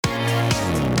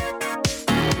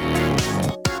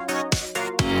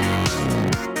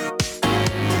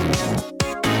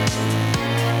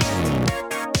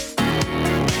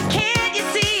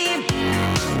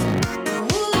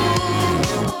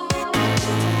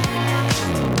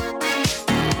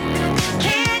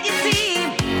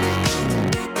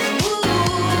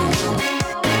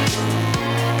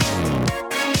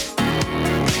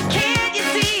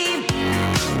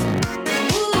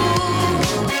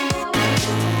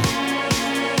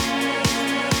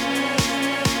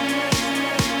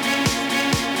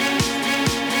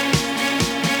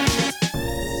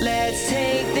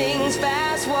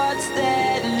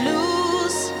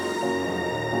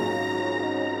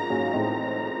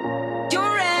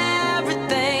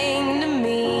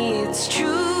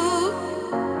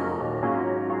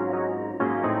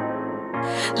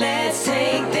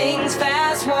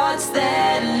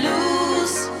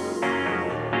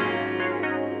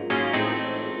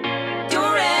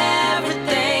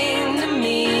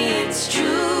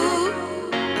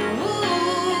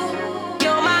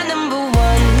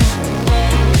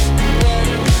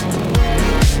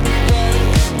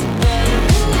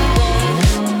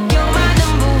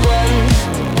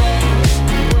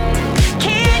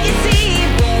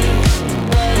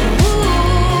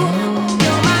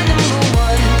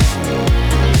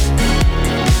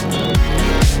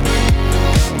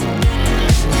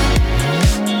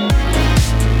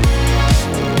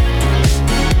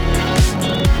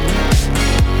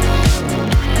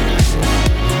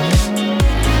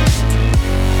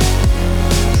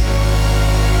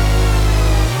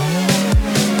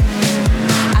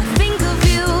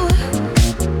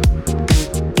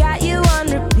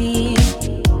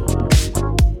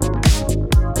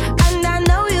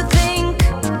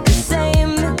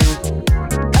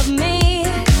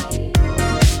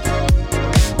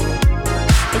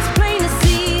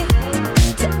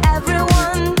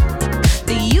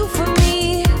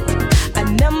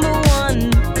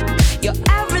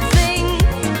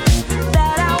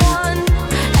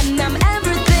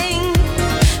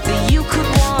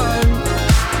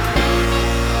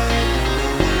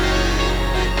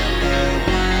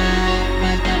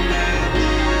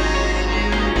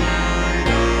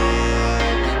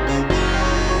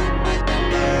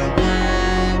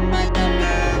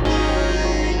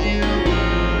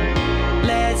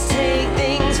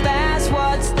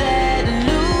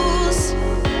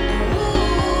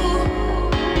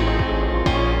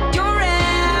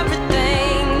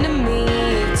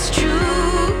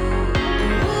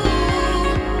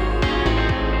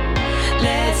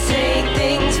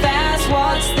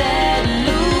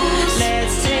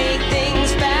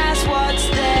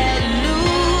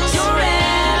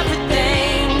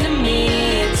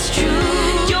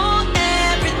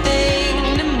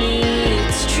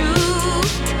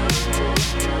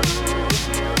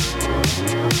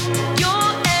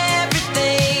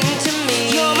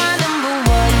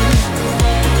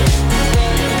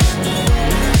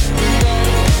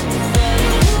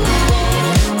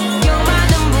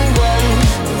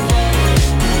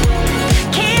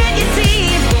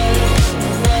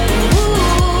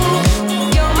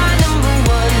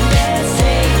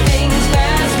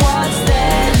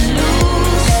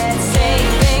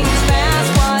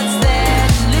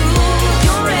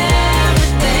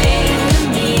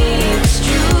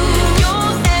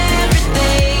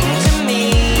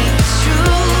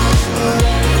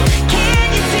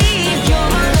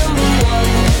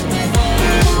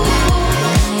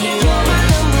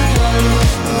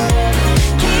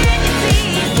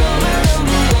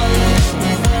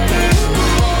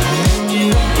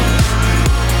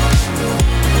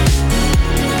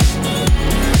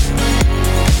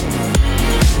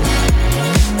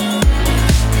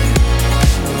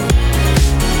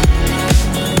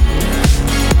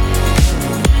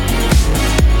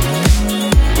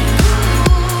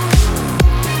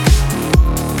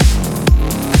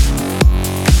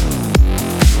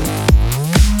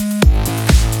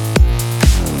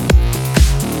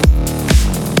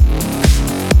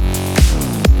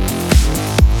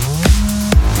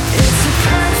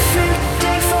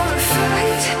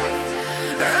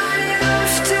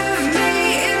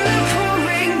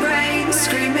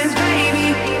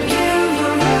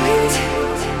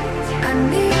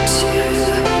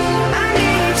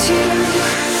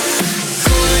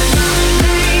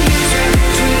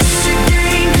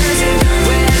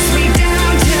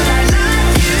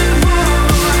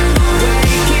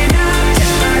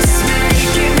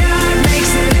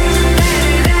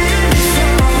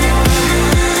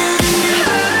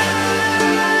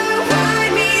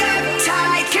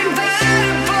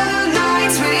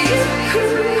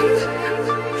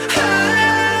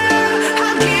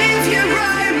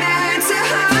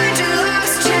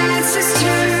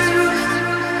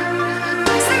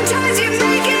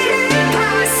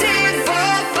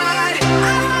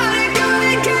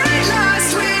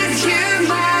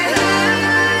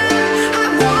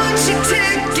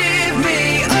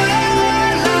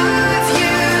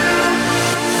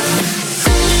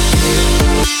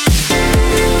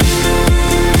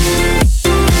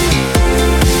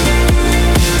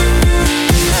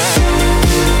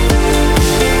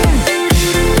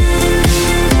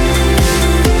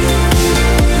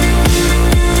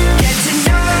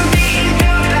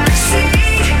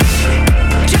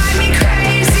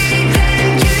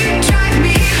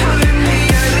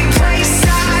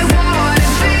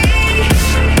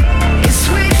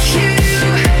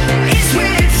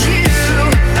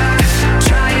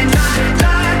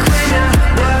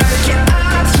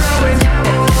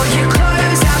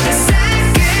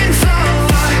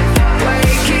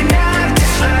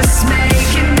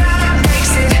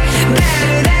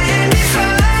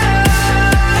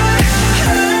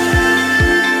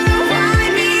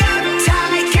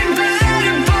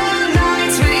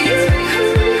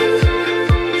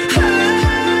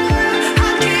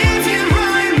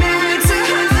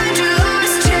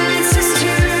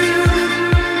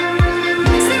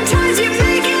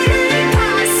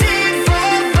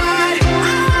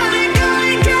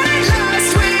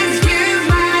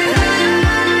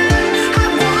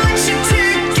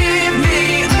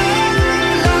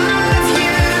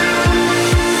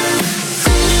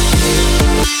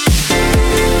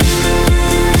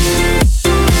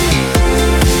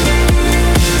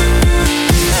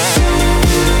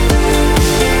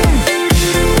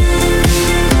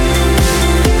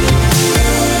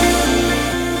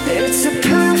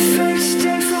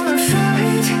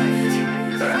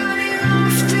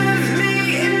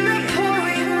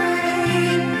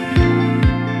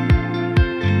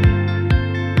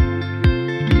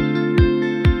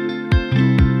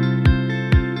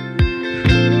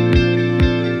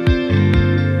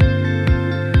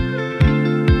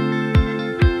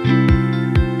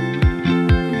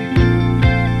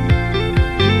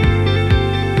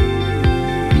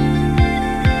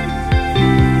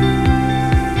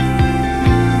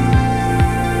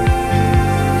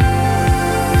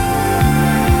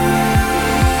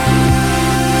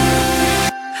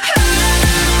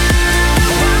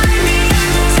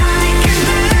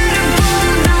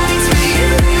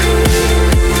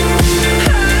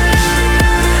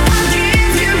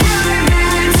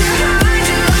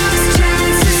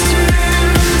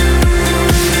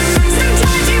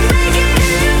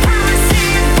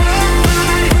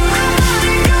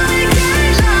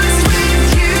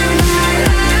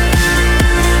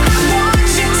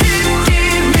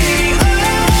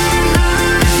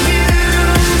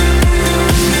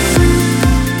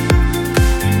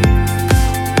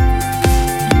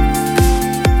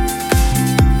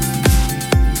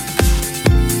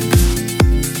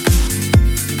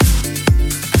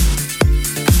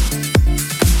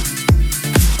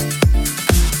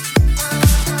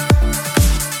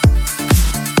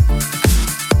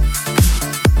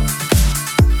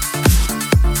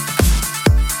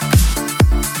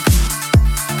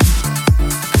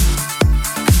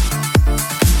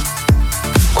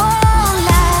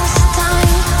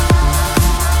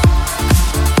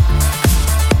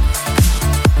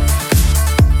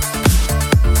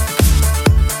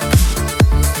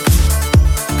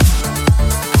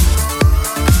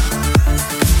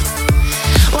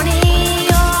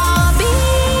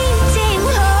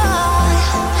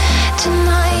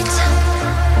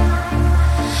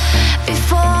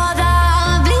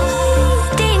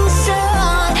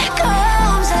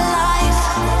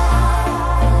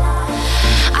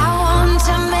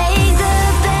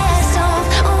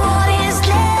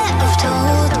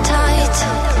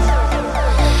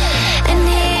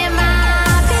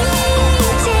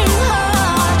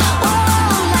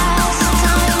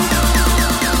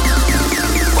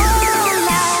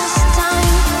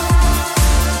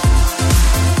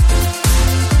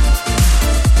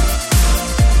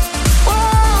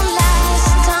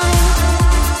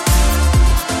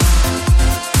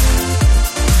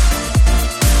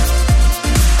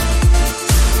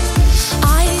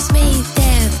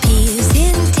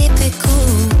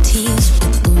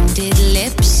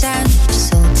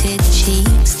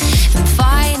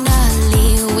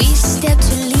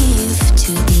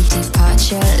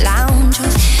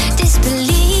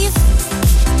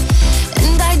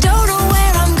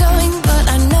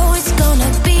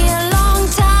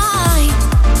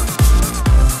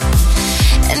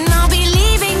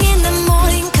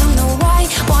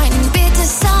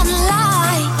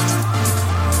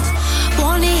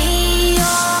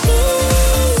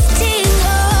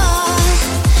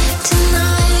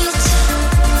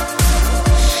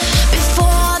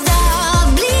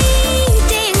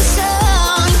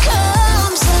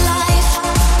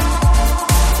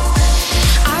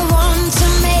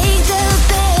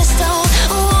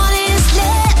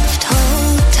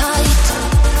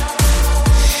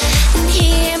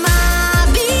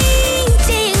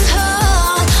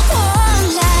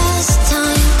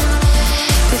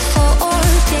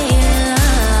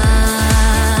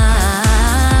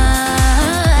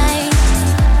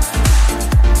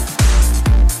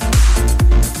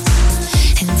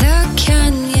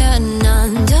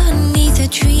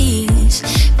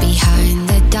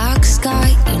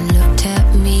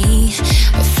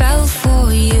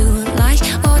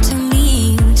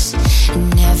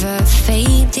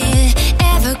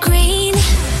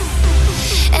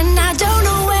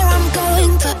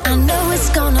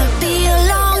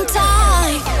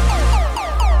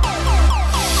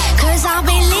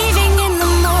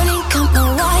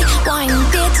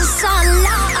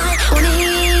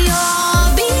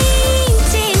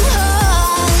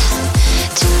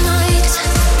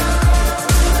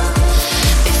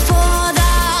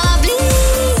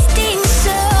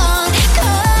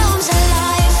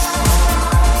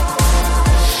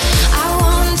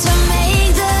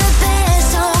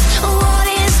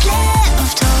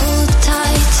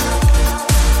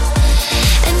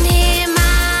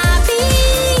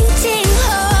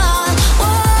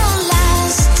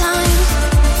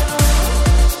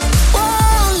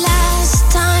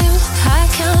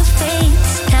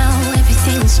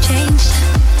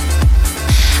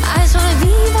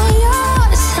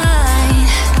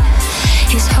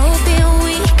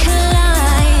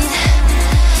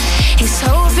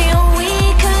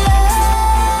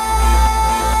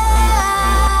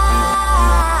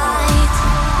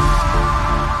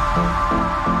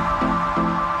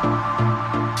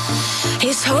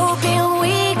hoping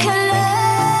we could learn.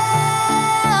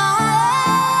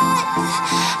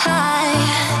 I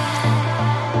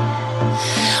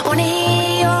wanna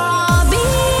hear your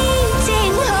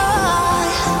beating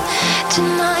heart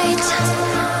tonight.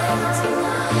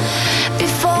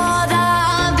 Before the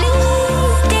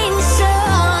bleeding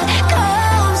sun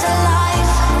comes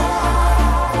alive,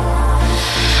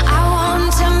 I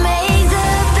want to make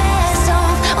the best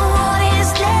of what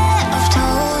is left.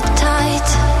 Hold tight.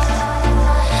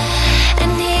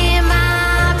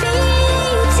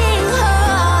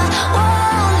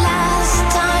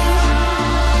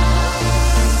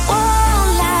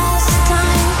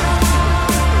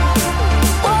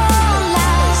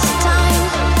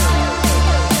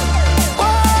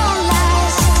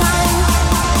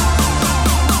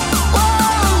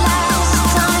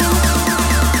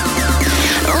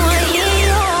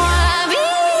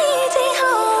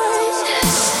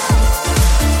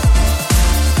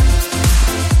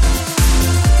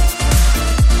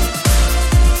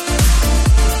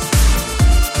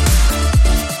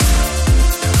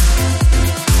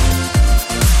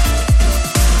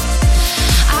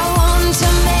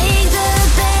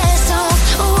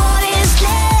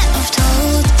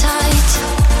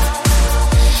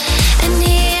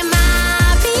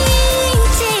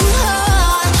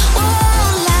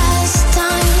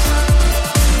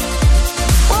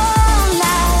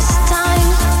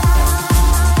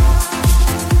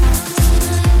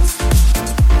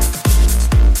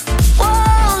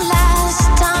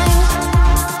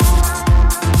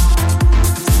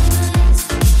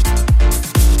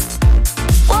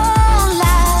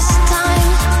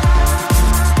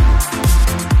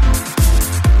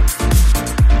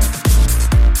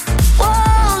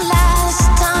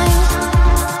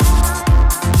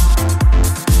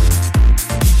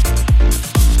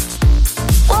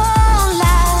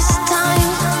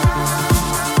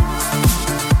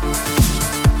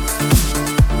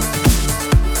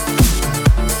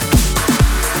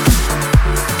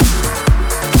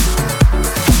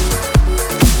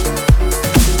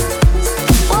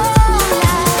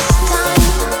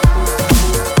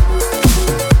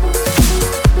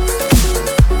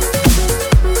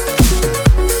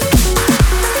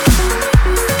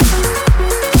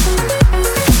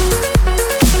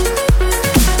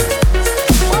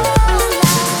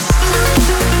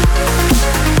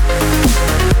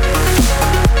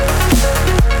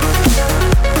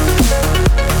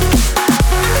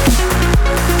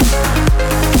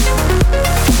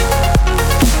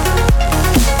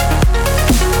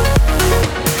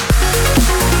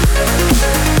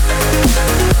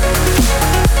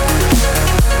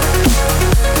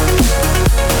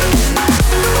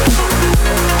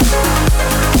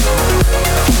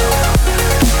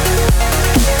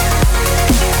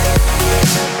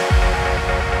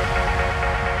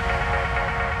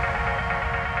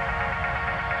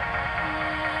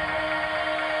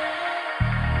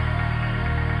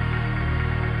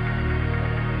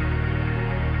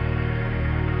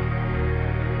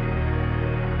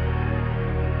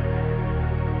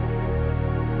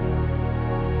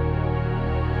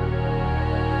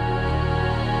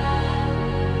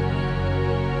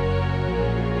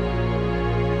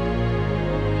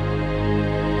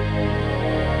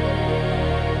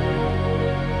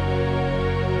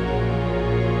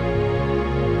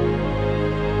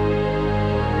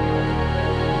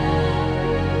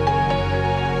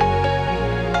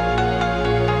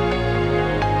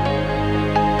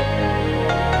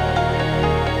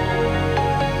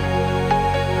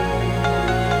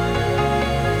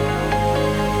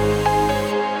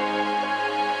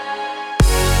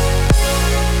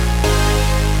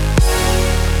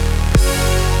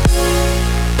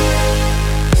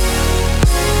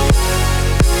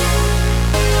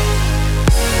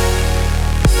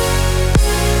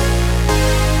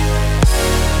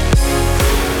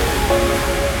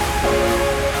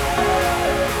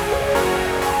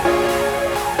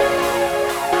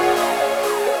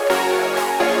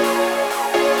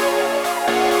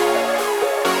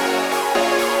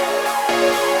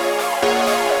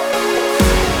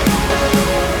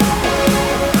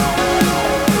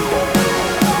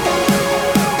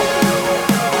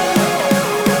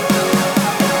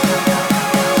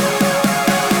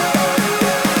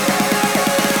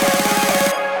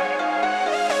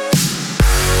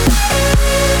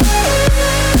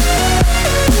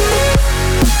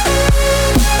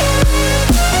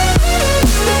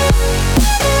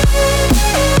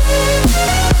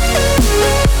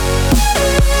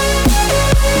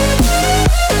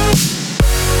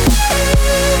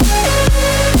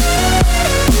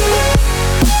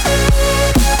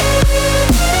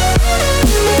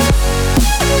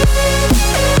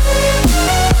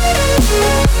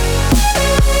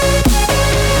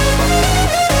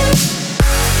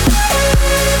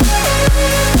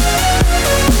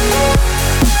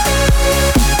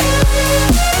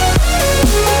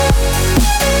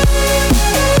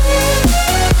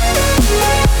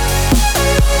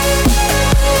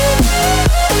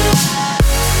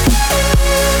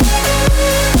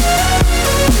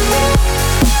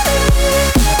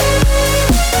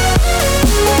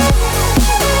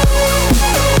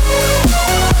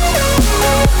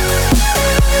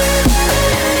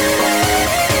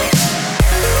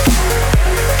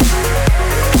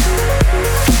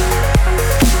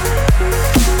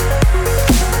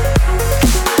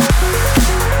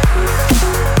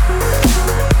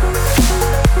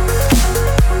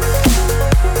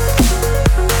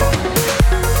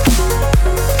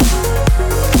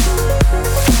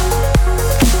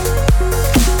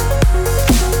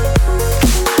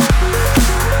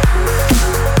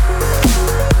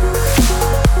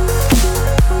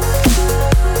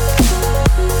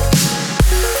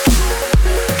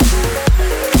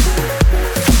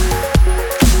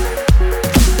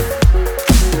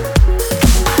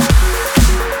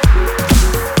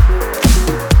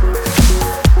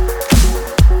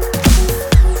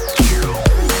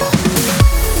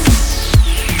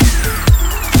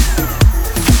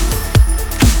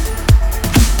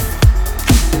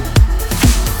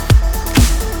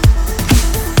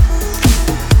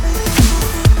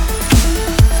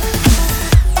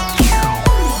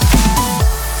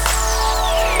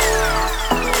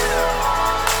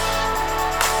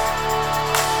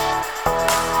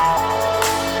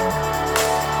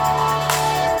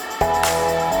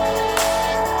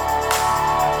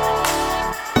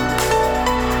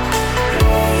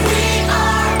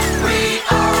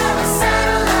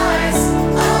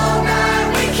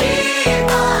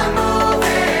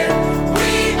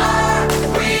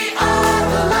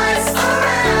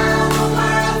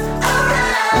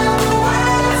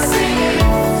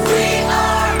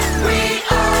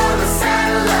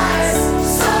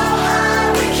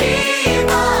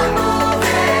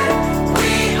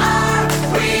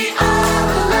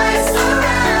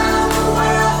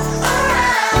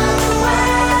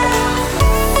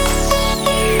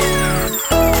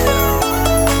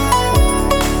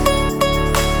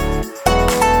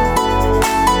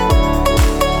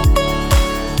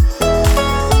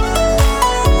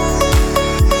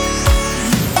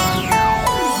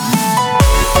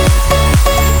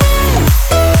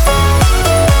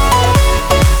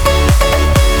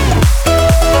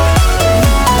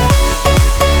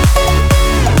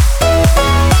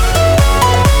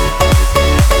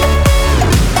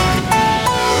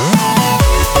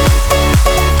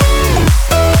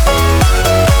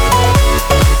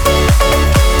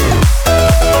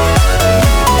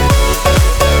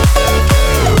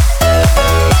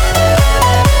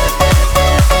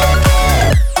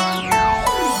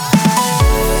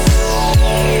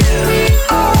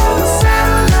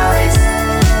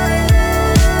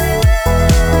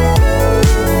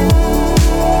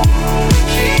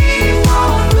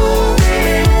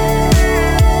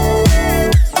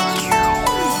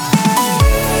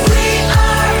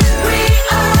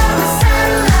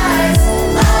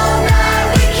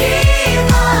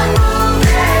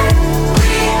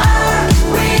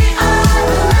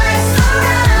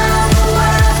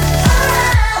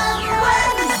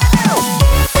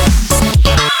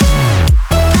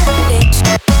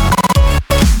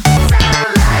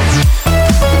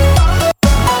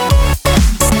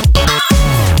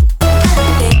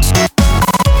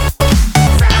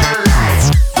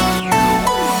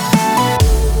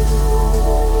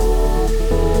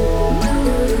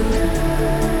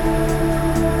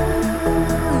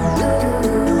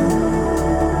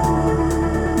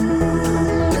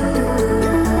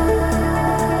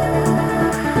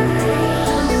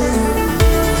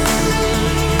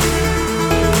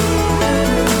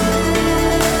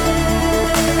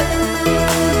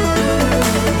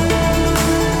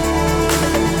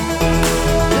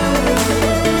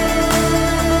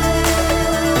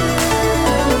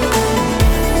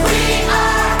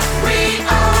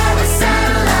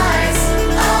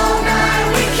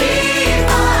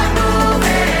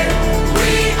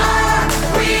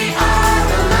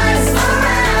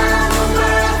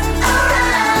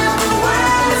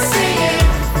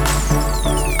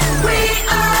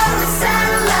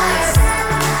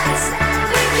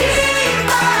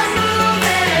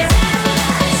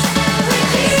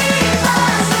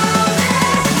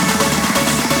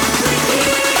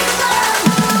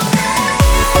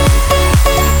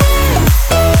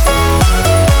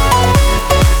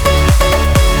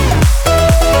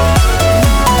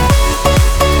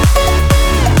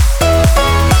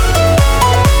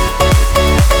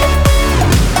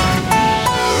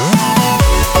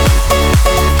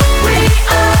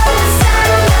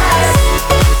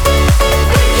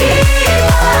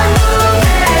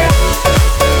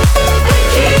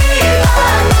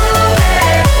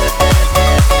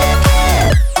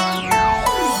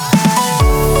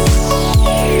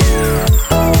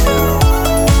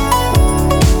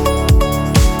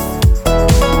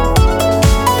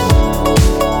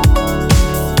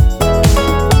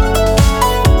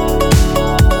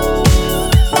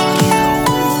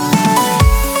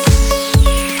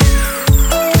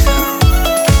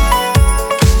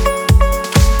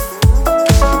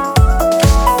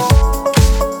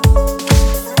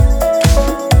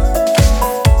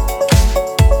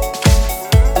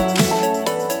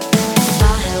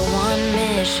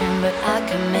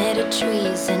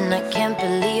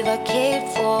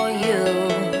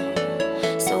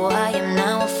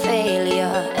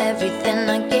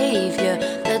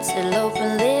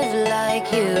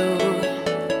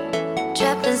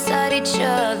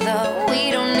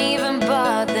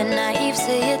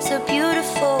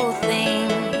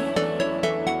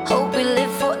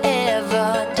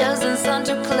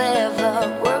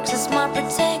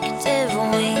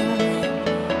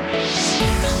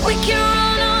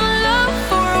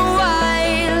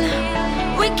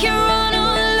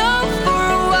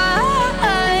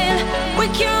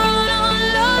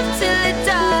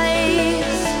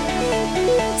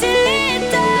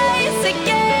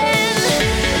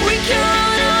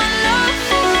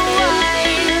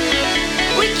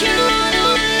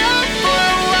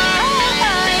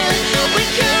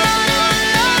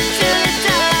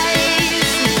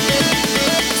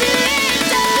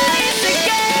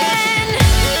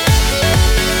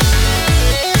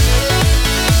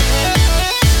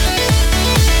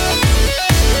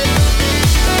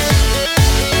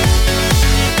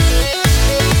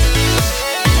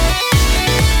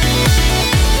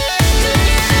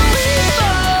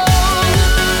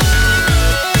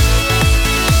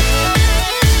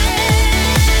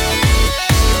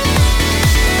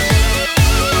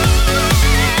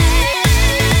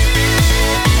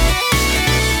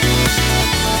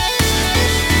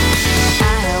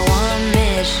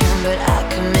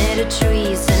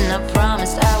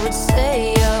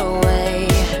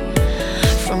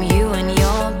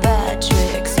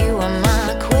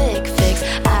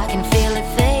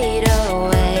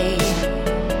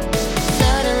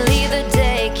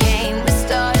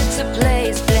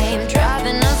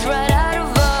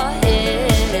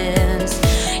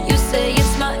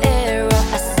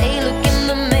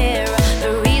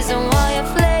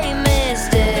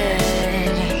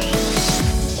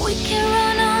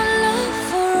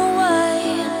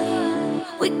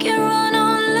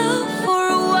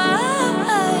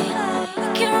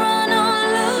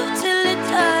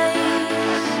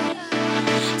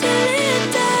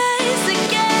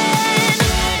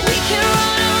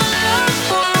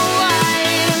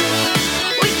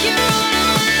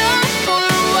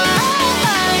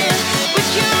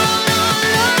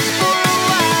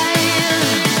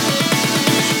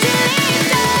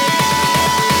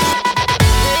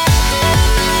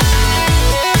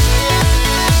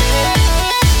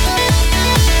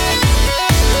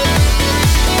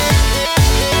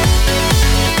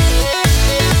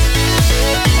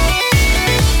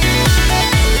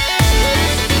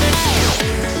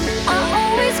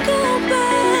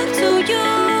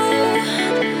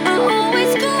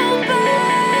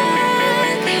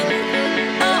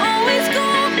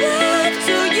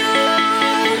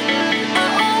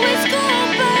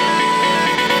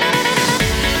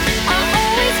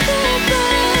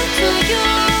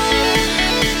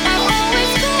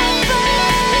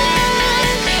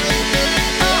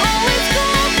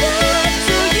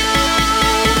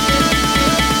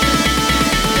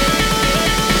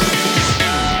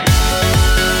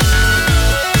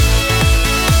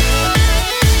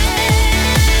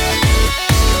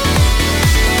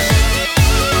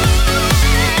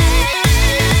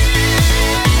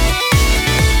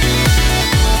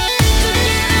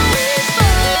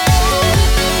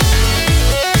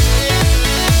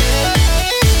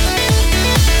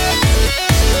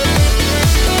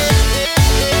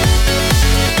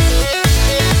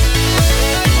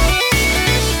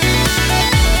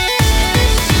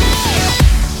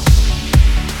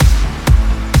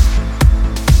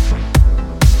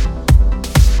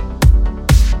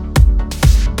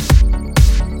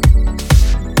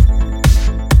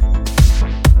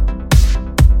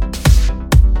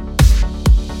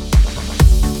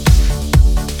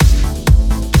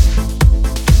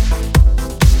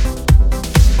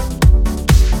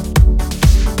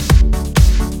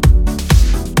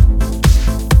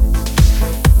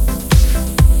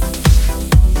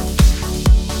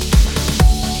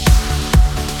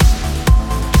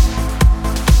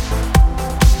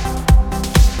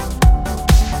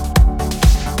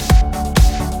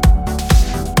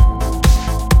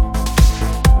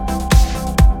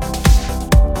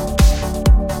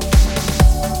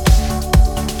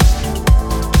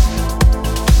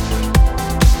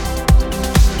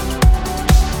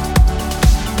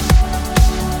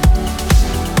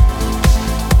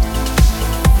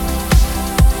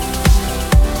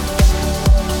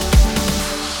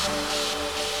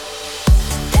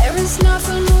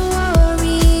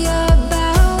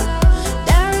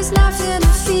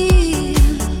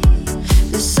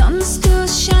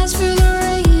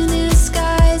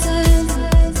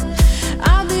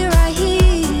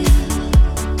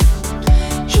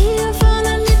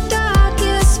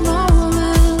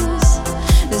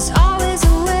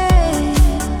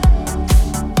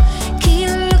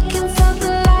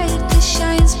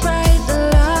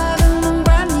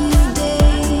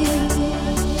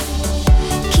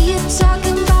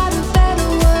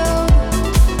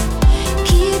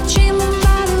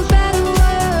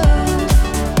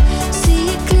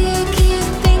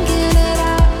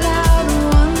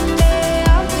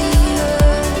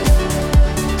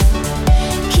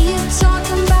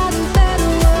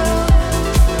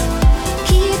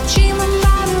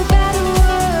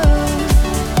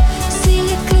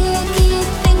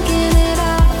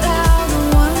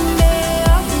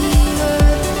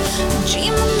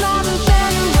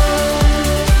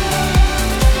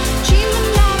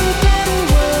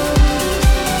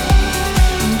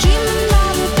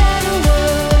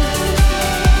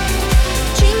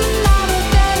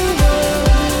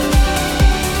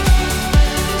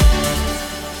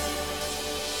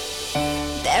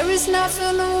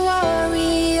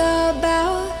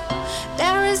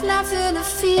 there's nothing to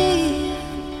fear.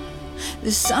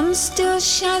 The sun still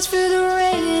shines through the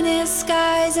rainy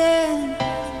skies, and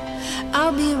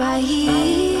I'll be right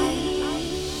here.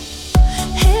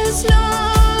 There's no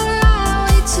right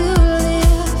way to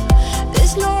live.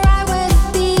 There's no right way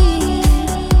to be.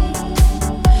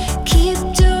 Keep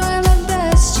doing the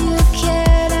best you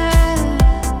can,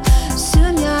 and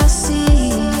soon you'll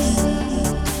see.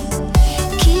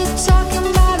 Keep talking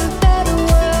about a better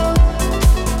world.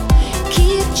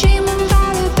 Keep dreaming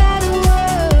about a better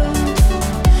world.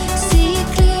 See it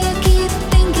clear, keep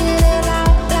thinking it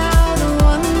out loud, and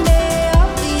one day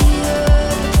I'll be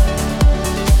heard.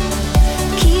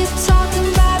 Keep talking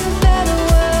about a better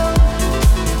world.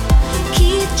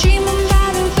 Keep dreaming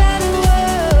about a better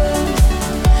world.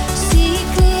 See it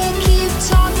clear, keep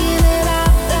talking it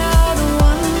out loud, and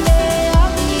one day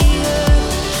I'll be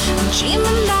heard. I'm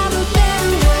dreaming about a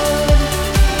better world.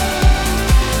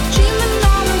 Dreaming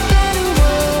about a better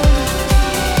world.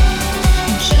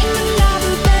 Dreaming about a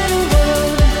better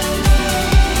world.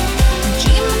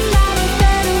 Dreaming about a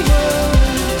better world.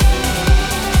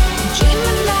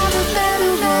 Dreaming about a better world. Dreaming about a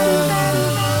better world.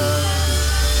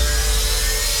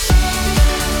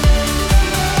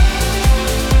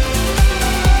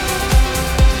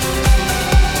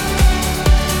 Dreaming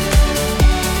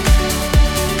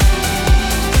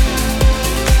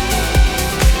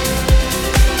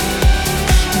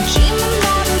about a better world.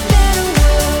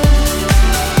 Dreaming about a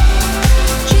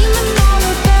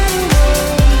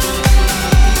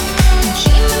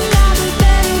better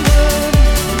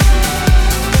world.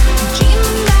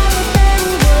 Dreaming about a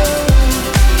better world.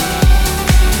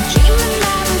 Dreaming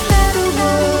about a better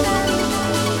world.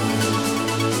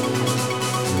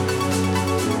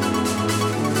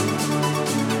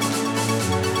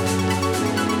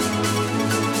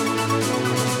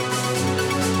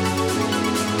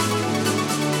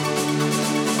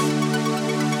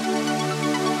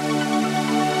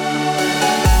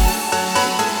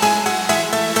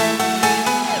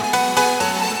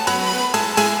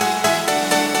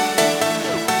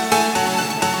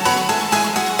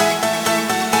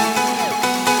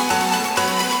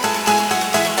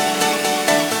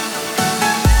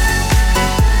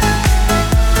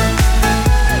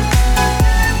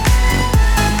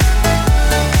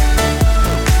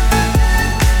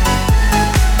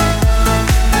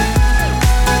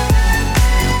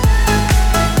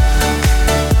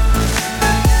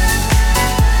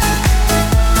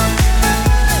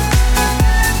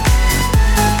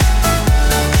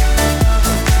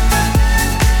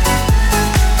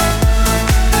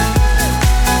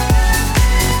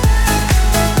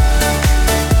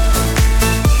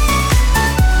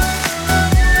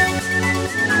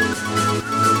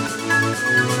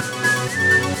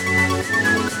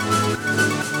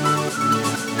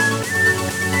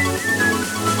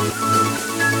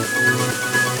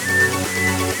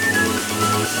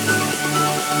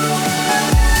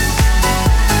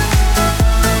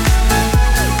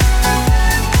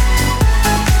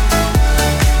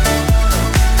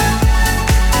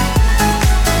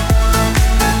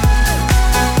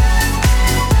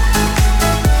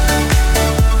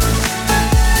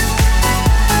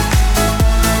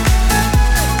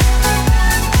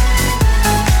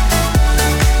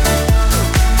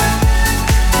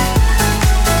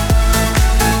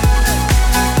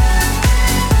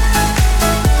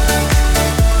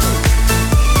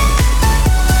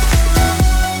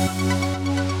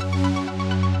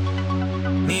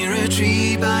 Near a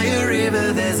tree by a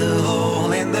river, there's a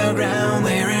hole in the ground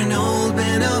where an old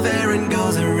man of Aaron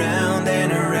goes around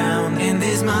and around. And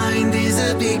his mind is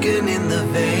a beacon in the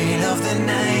veil of the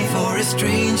night. For a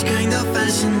strange kind of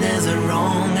passion, there's a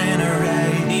wrong and a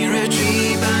right. Near a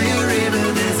tree by a river,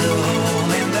 there's a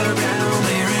hole in the ground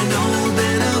where an old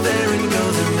man of Aaron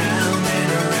goes around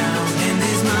and around. And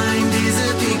his mind is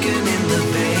a beacon in the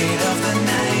veil of the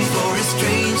night. For a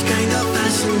strange kind of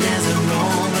passion, there's a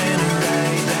wrong and a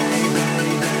right.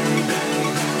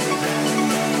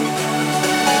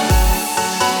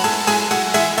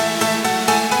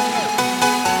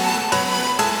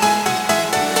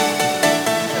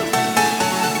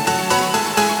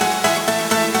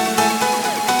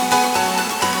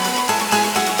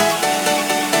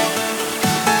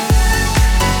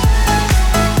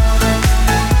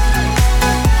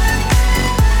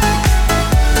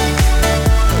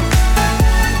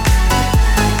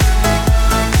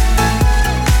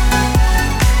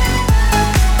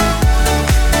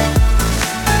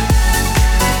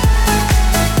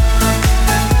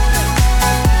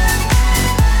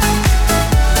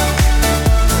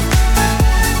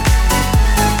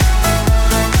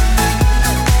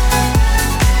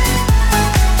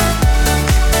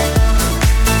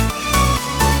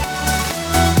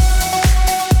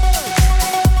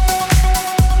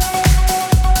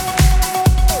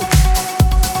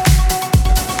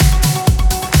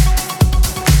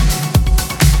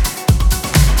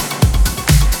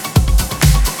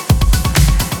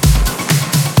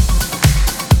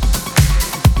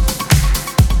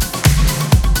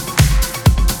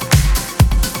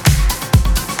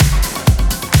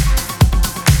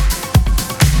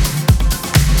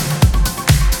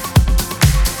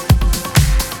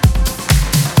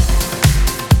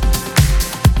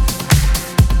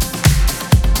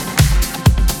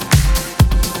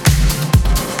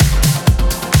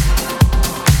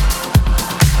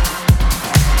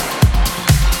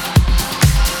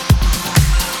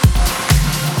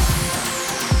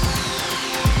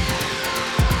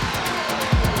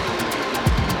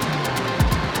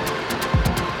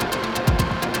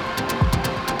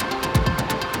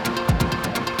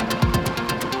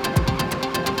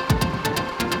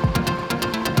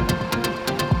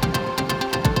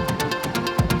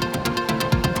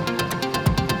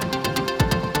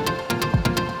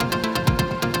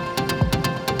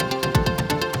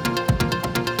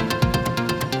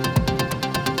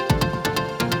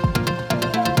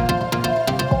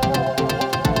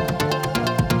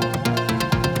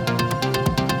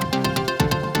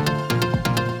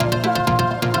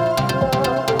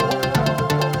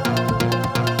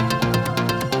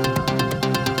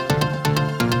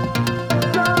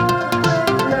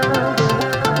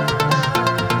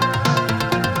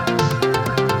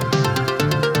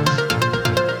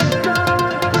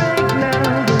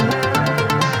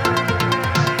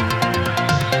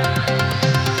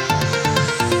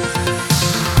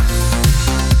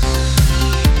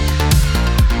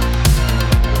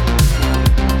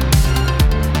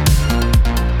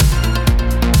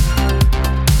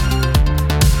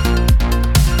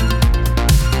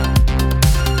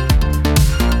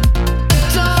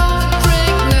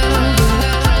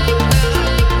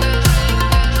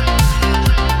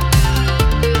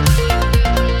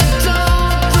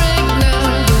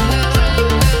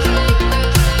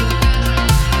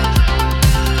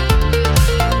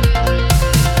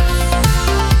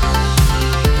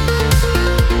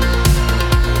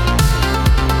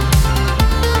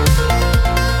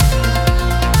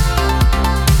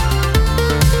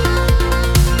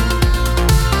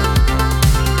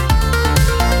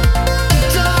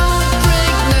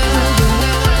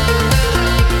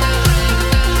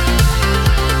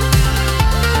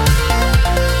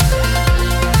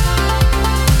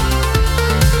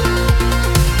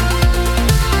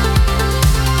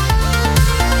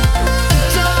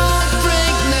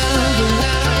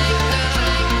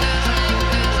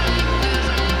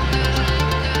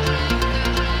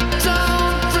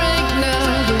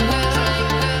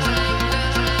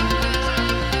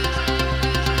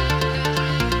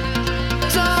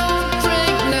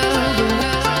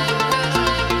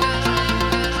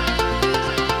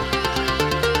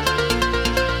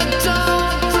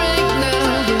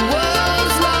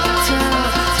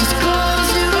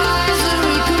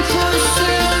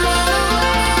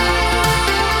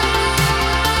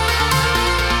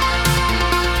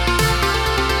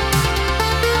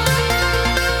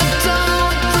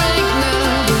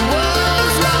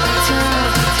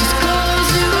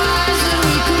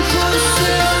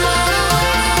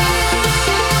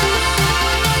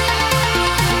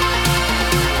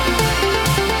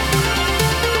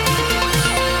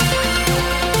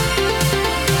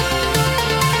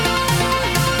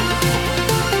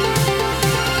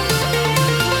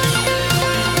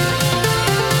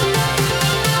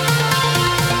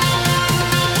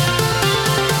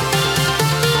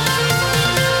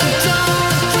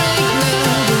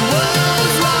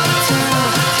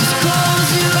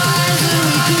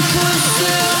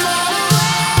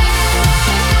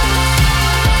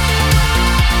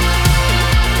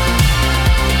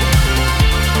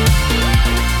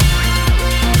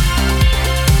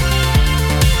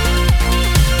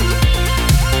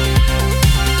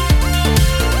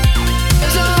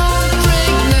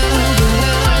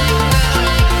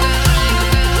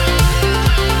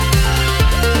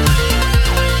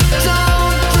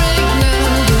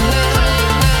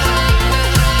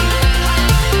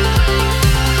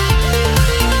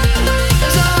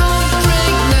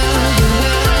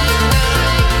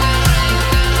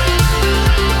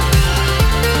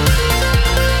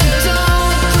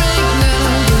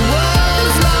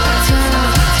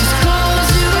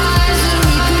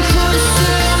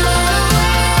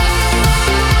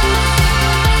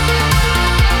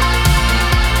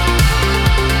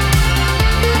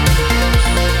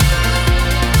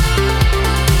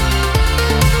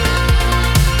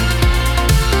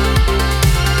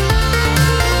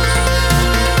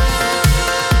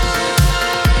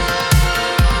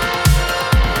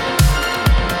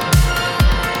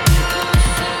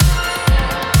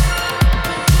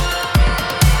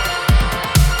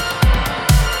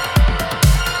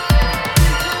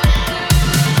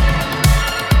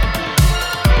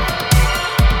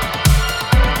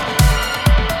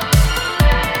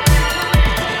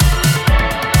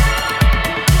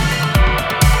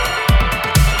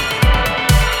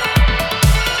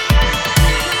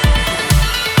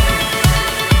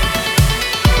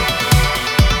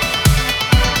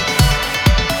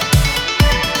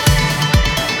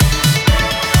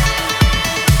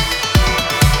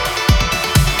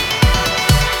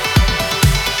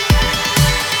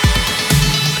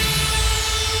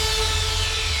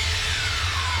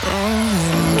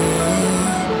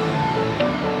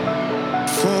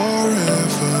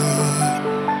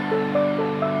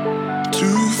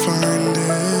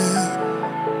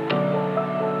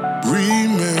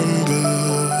 remember.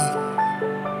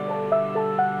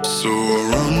 So I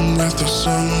run with the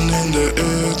sun in the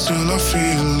air till I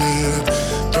feel it.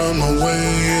 Burn my way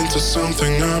into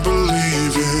something I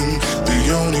believe in. The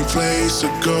only place to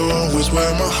go is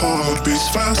where my heart beats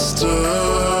faster.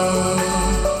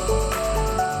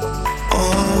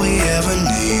 All we ever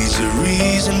need's a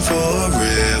reason for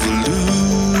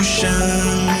revolution.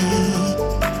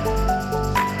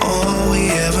 All we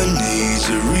ever need's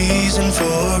a reason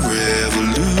for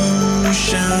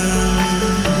revolution.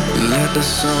 Let the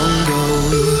sun go.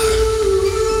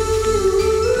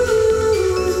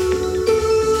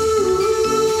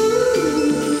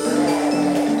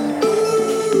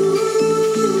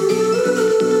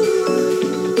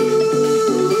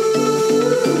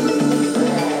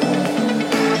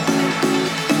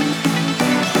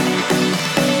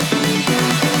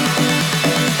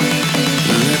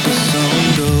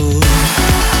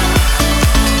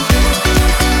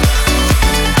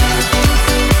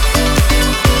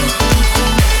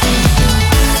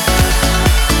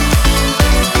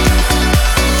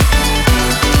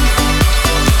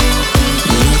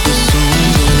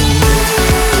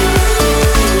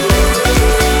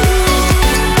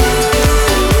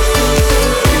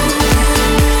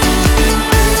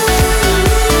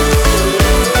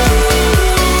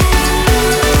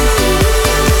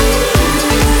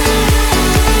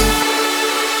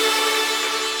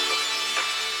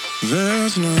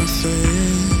 There's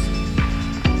nothing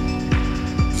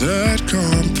that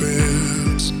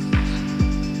compares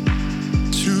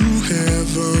to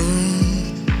heaven.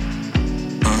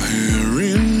 I hear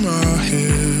in my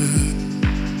head.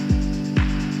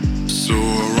 So I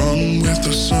run with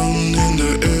the sun in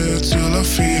the air till I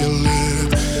feel it.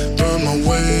 Burn my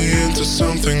way into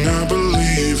something I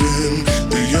believe in.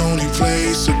 The only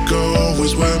place to go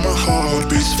is where my heart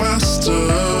beats faster.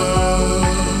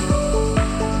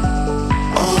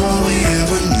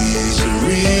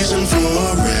 Reason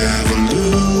for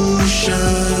revolution.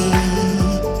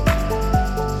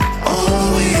 All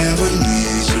we ever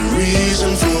need's a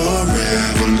reason for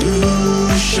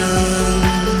revolution.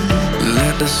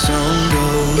 Let the sun go.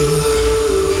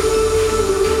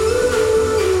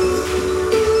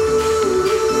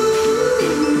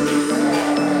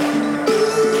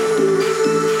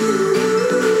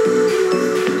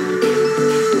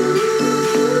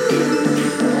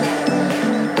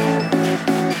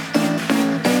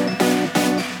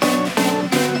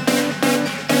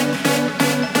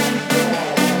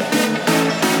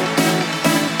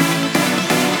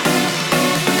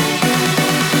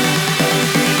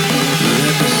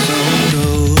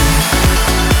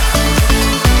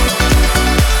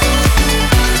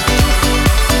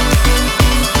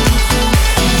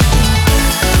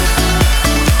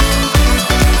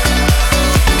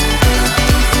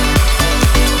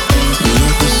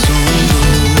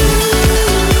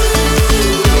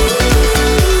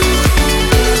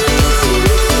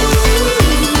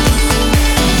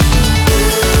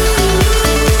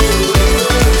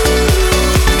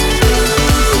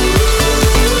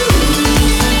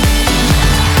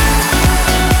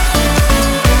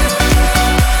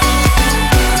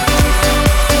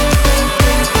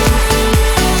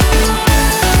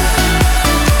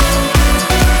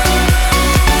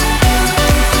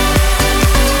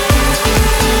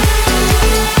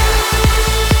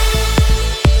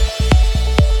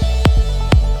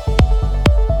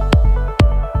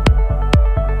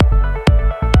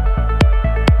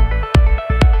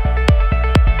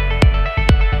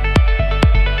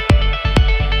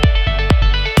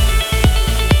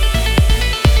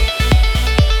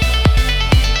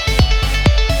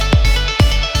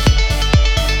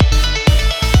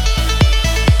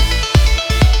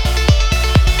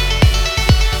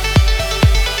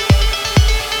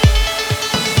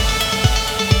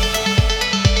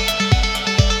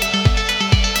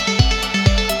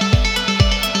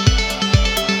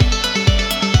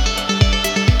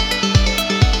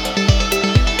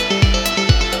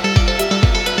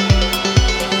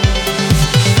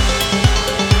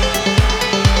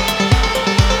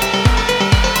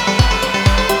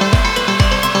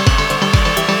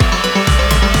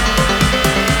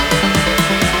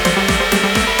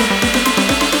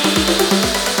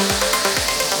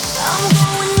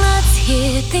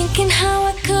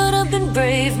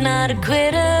 not a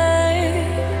quitter.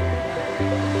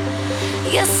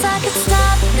 Yes, I could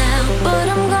stop now, but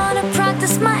I'm gonna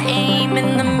practice my aim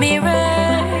in the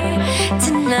mirror.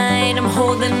 Tonight I'm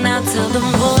holding out till the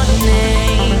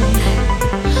morning.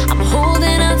 I'm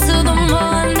holding out till the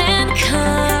morning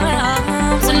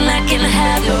comes, and I can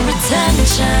have your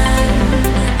attention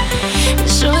and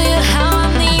show you how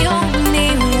I'm the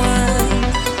only one.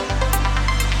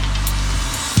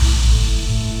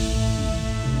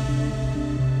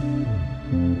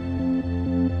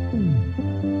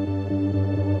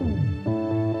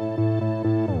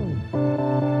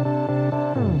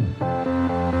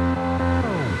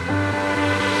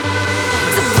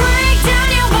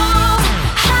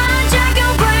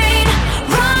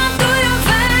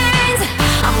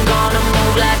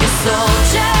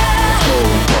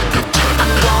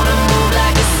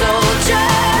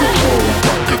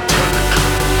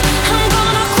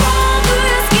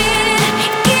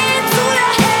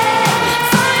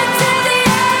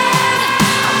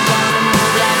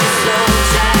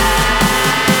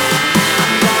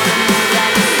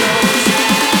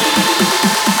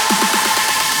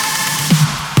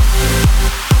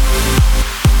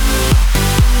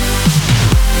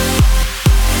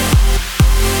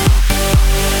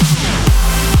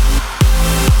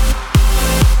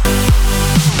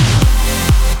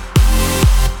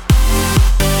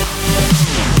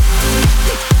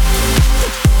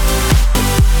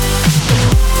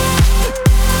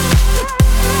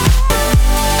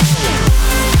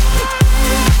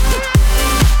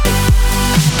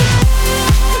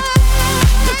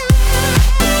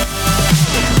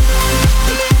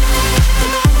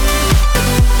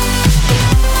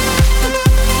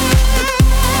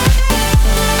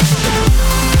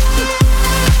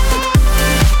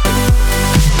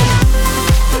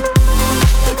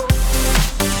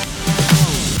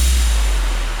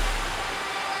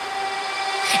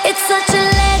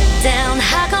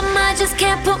 just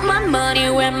can't put my money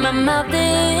where my mouth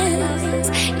is.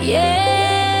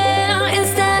 Yeah,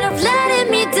 instead of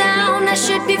letting me down, I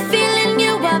should be filling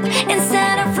you up.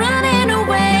 Instead of running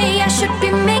away, I should be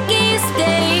making you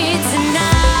stay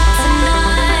tonight.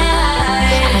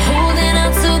 I'm holding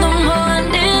out till the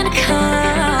morning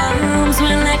comes,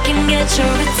 when I can get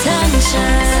your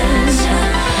attention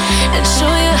and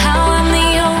show you how I'm the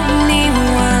only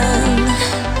one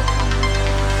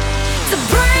to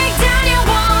break down your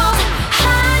walls,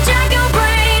 hijack your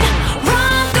brain,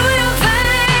 run through your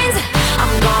veins.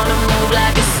 I'm gonna move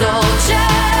like a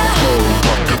soldier.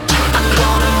 I'm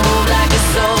gonna move like a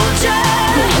soldier.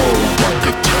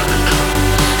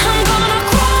 I'm gonna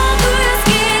crawl through your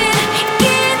skin,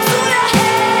 get to your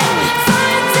head,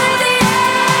 fight till the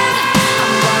end.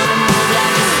 I'm gonna move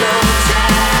like a soldier.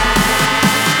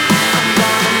 I'm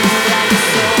gonna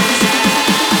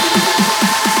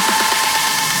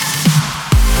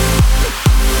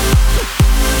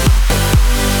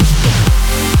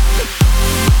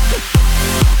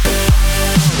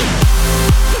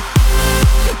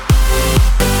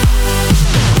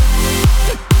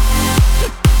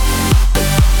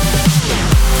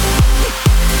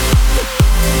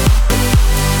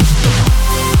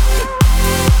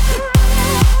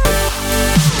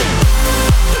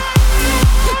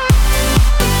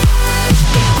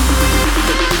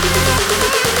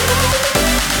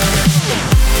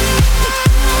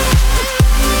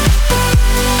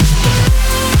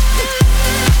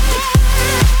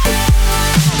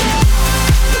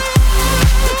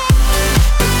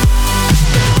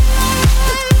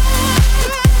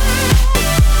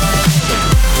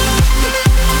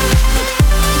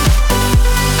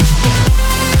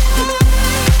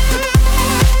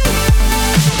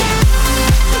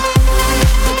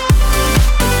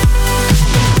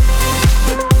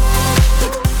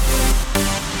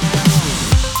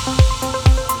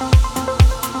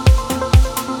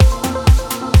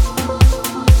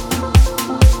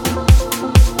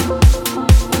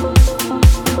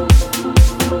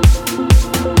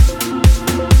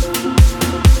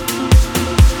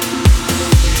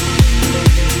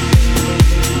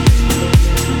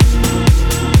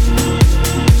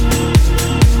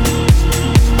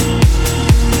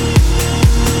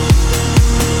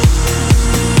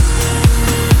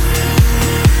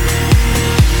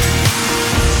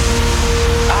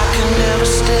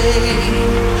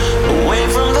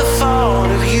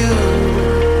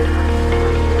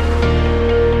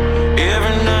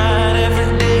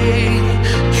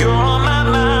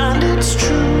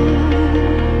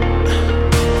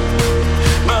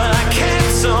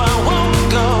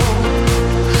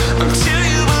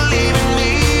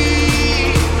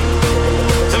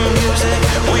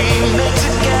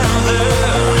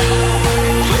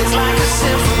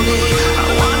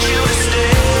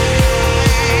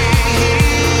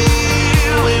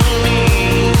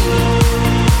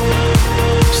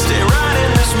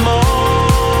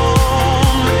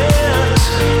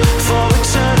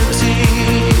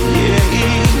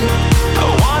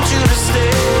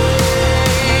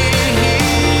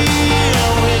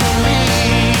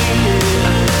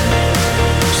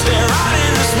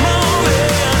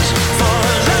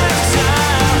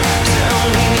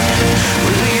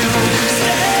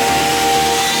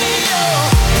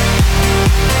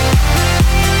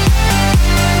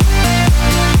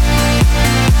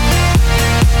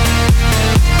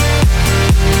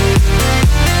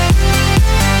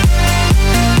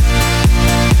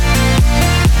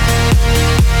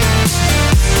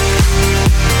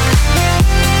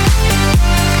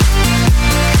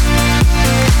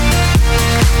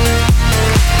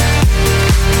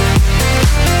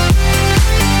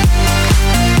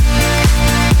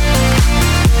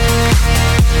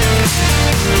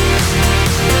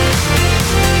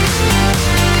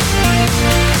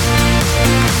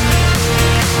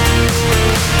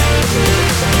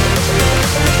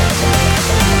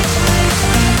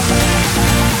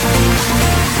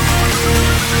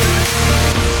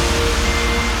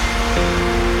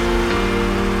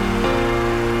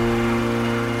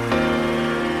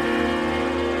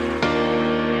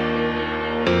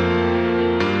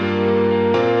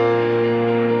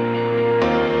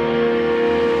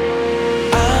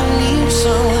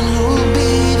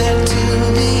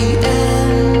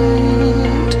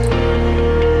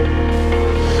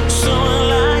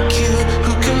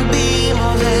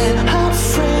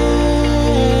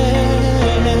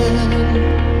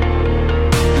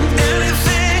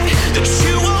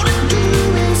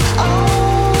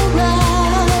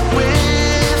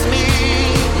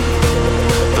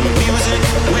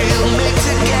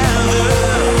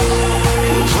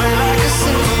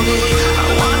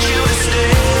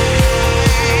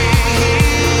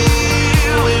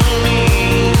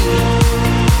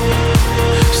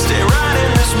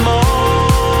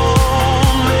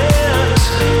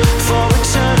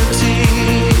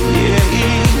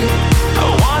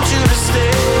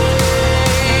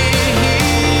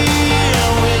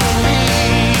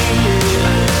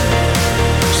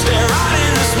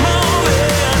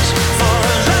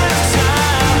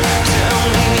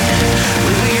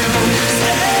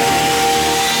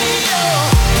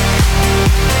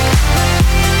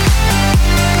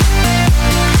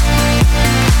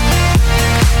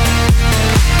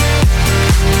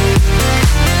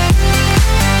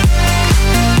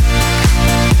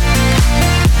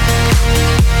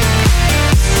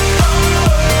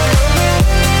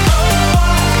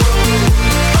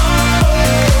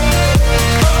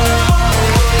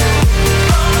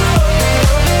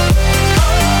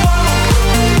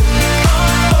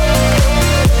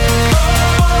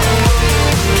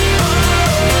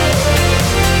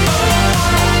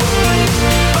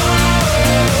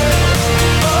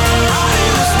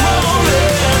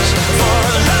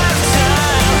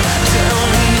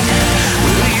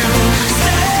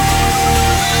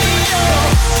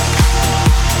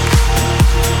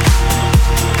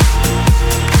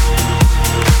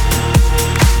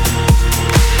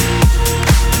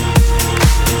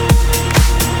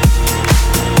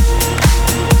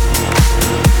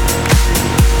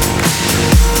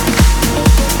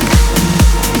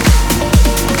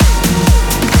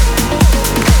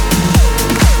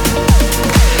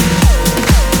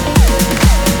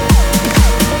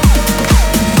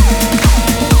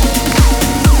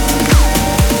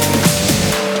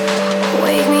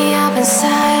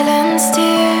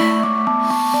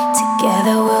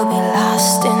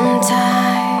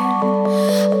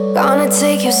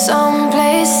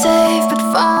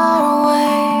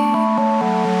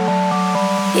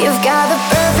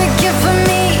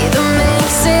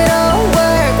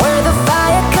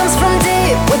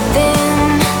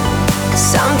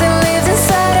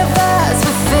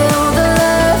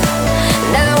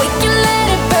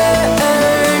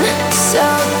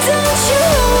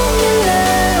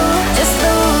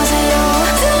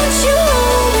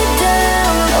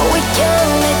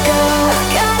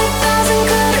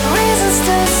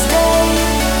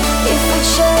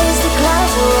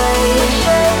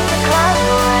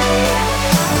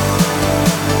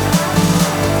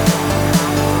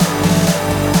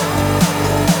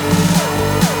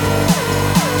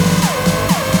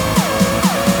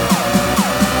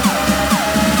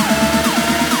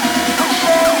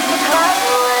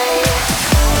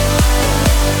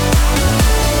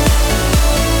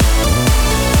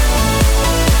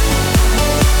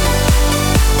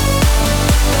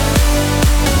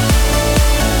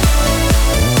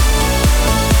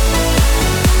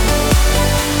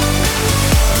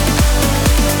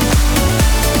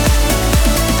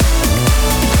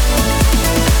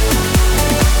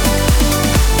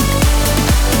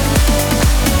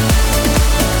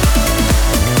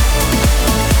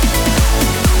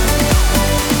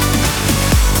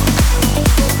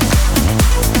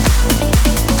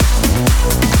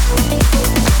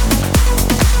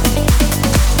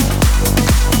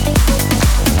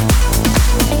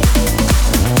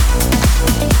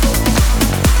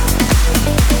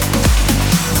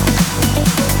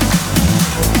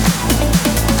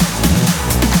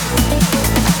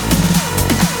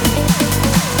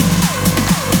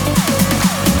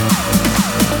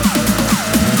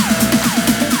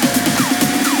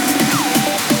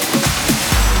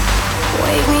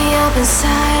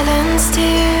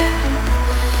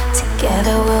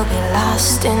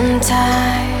lost in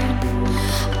time.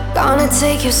 Gonna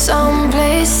take you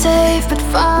someplace safe but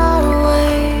far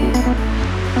away.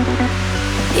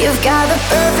 You've got the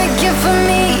perfect gift for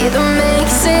me that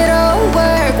makes it all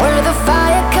work. Where the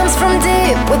fire comes from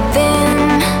deep within.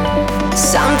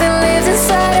 Something lives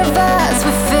inside of us,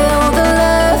 we feel the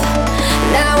love.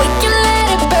 Now we can let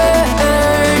it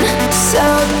burn. So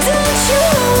don't you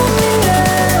hold me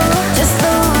now, just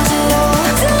lose it all.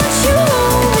 Don't you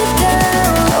hold me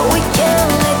down, we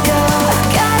can't let go. I've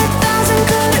got 1,000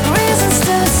 good reasons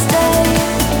to stay.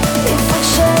 If we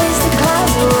chase the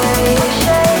clouds away,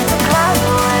 chase the clouds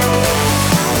away.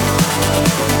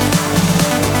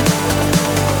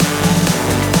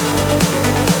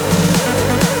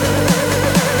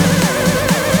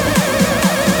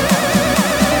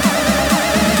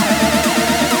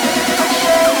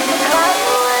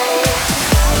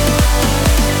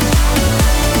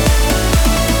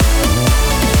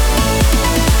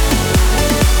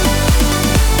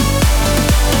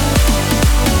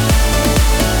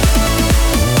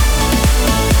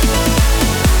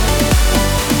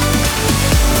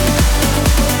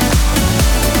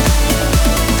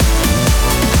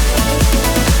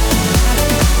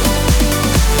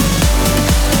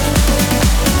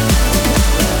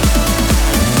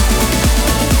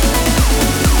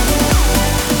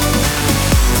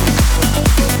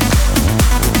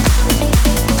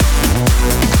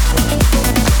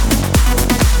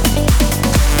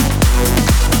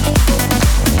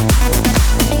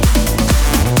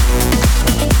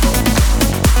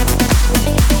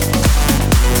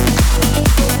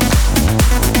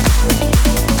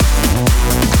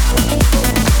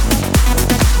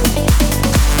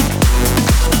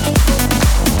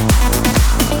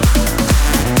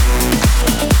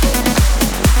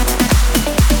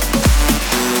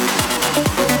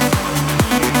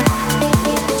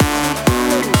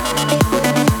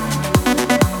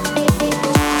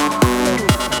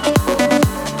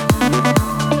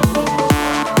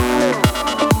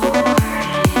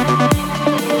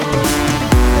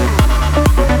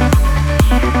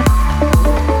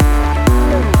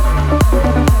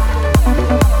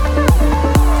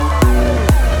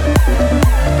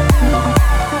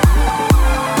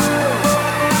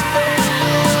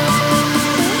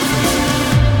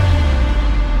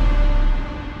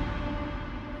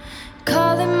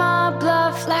 Calling my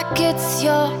bluff like it's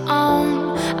your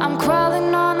own. I'm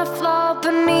crawling on the floor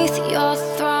beneath your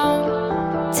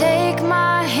throne. Take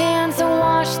my hands and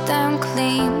wash them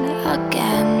clean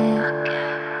again.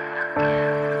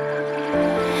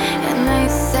 And they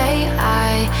say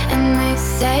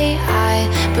I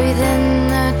breathe in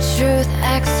the truth,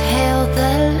 exhale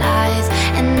the lies.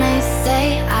 And they say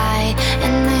I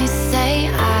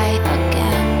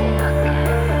again.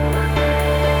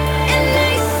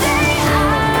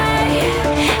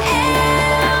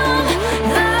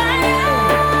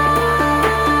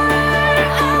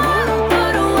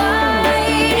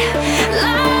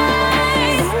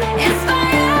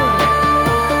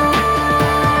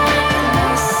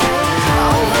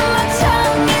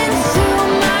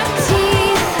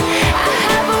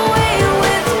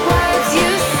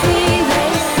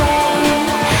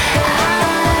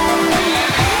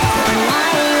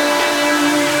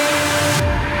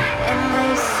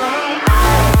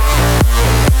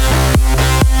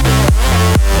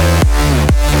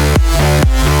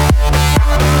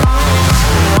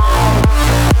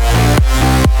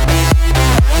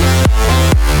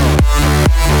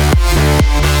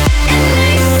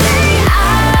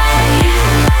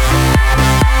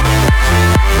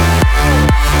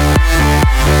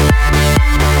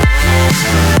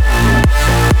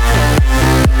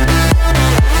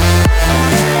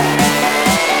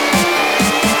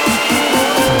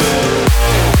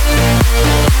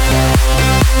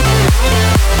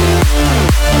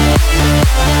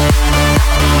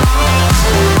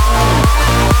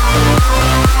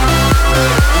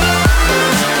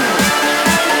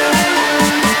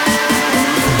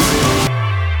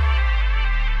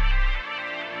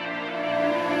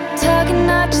 Tugging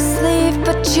at your sleeve,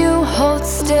 but you hold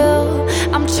still.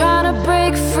 I'm trying to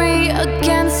break free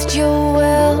against your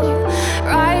will.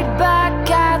 Right back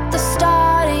at the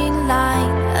starting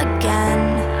line again.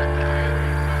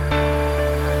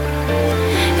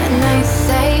 And they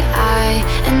say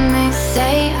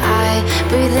I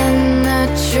breathe in the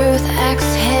truth,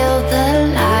 exhale the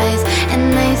lies. And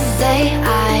they say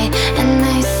I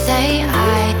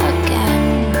again.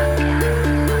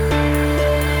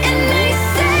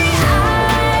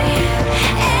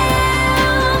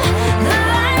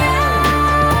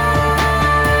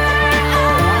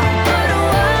 But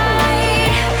why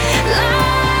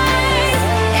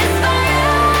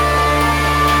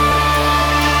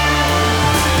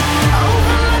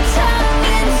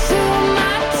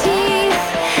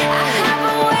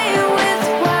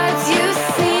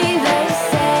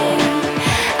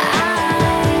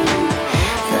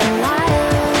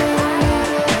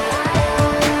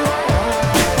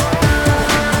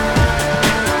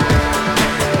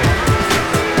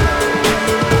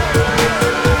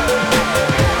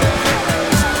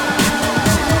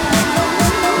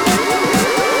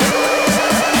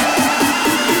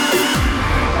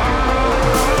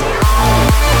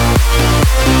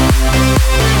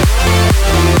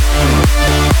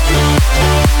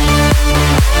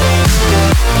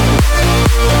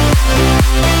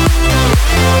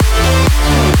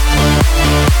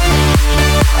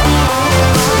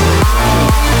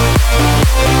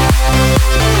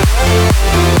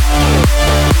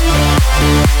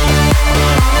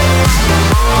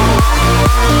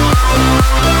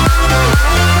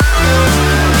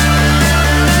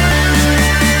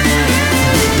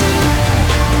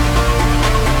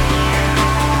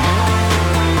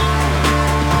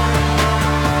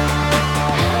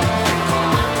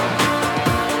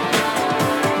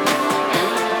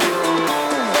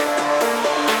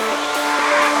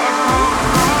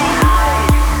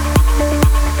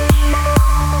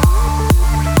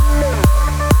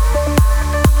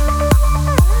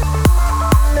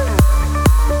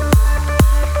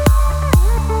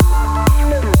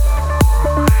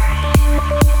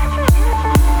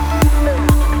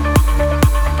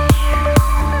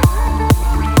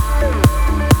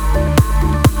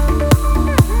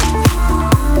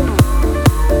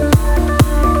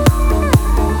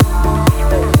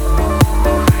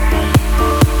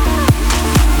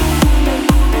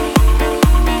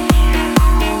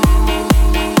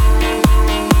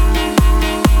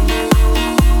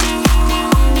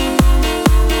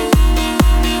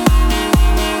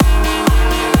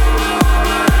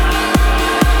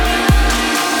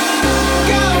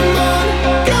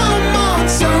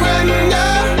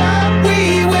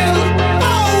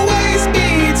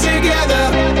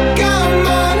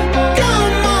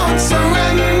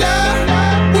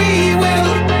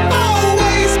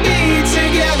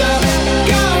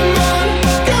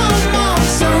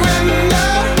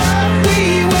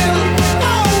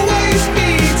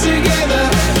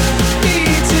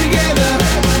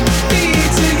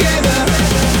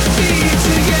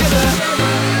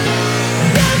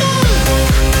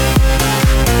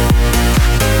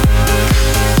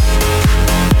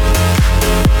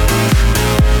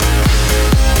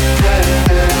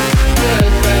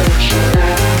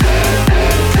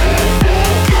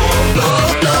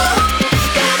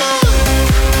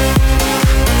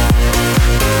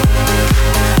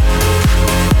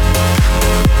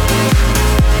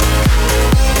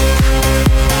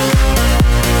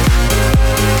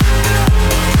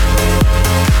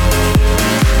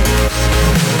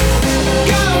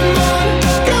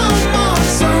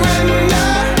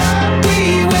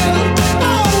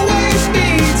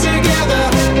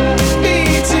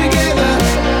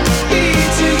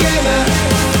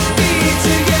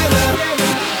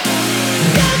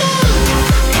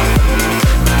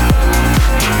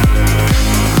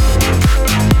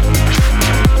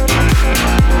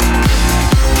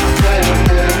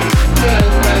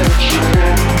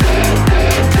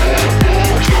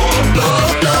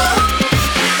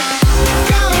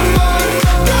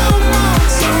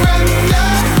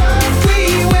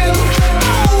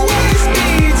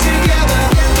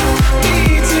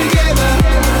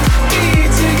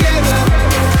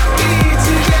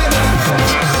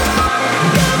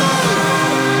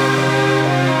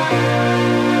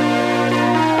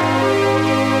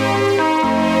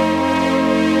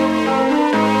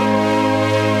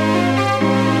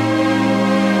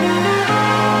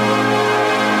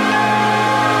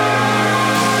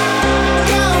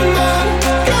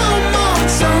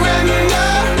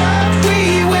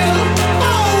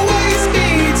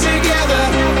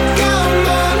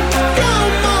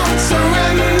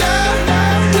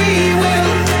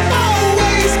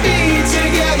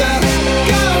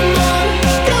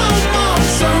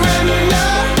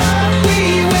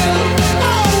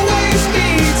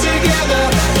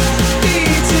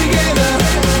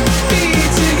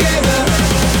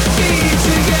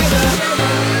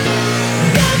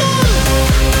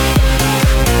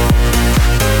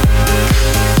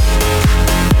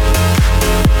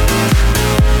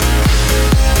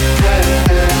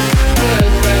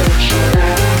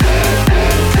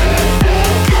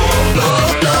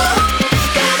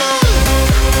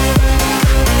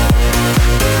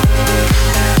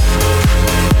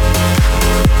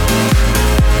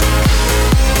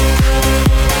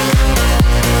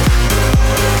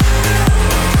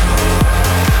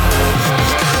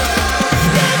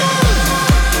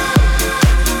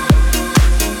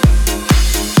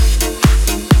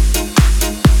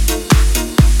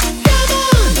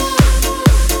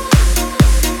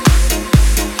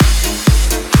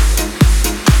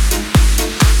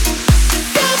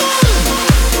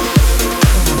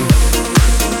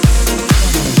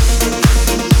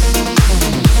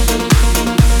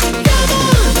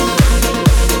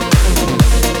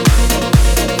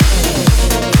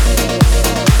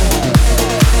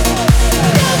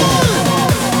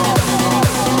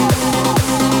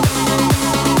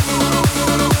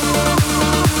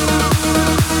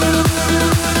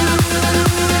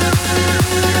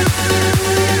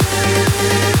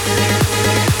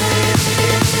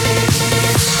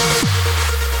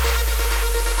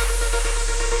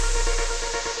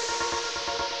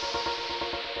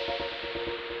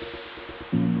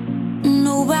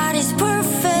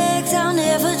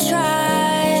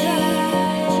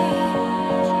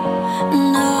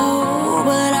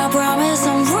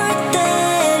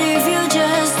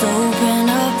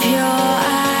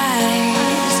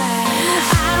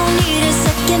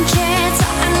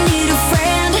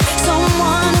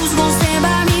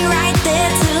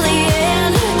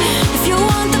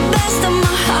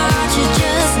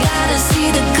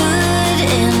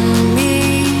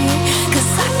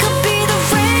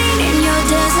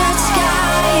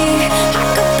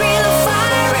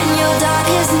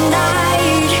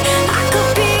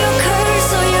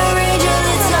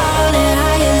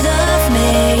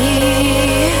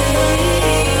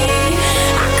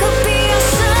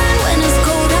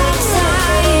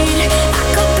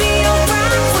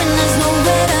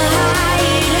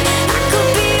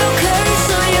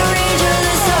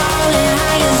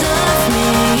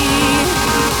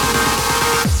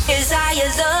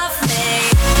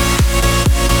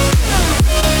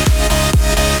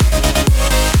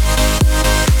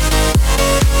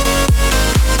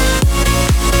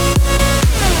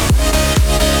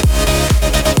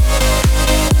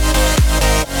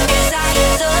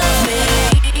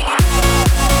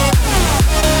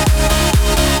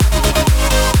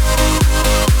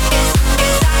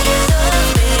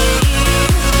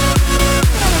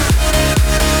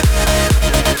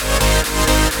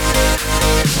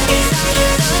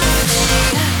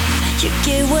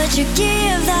you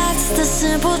give, that's the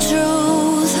simple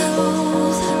truth.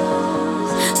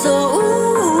 So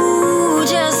ooh,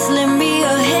 just lend me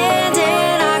a hand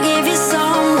and I'll give you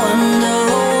someone to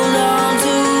hold on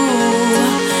to.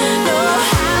 No,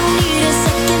 I don't need a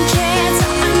second chance,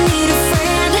 I need a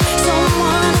friend,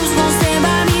 someone who's gonna stand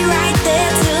by me right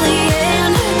there till the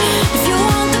end. If you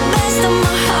want the best of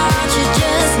my heart, you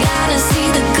just gotta see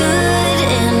the good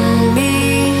in me.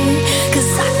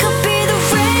 'Cause I could be the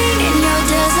rain in your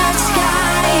desert sky,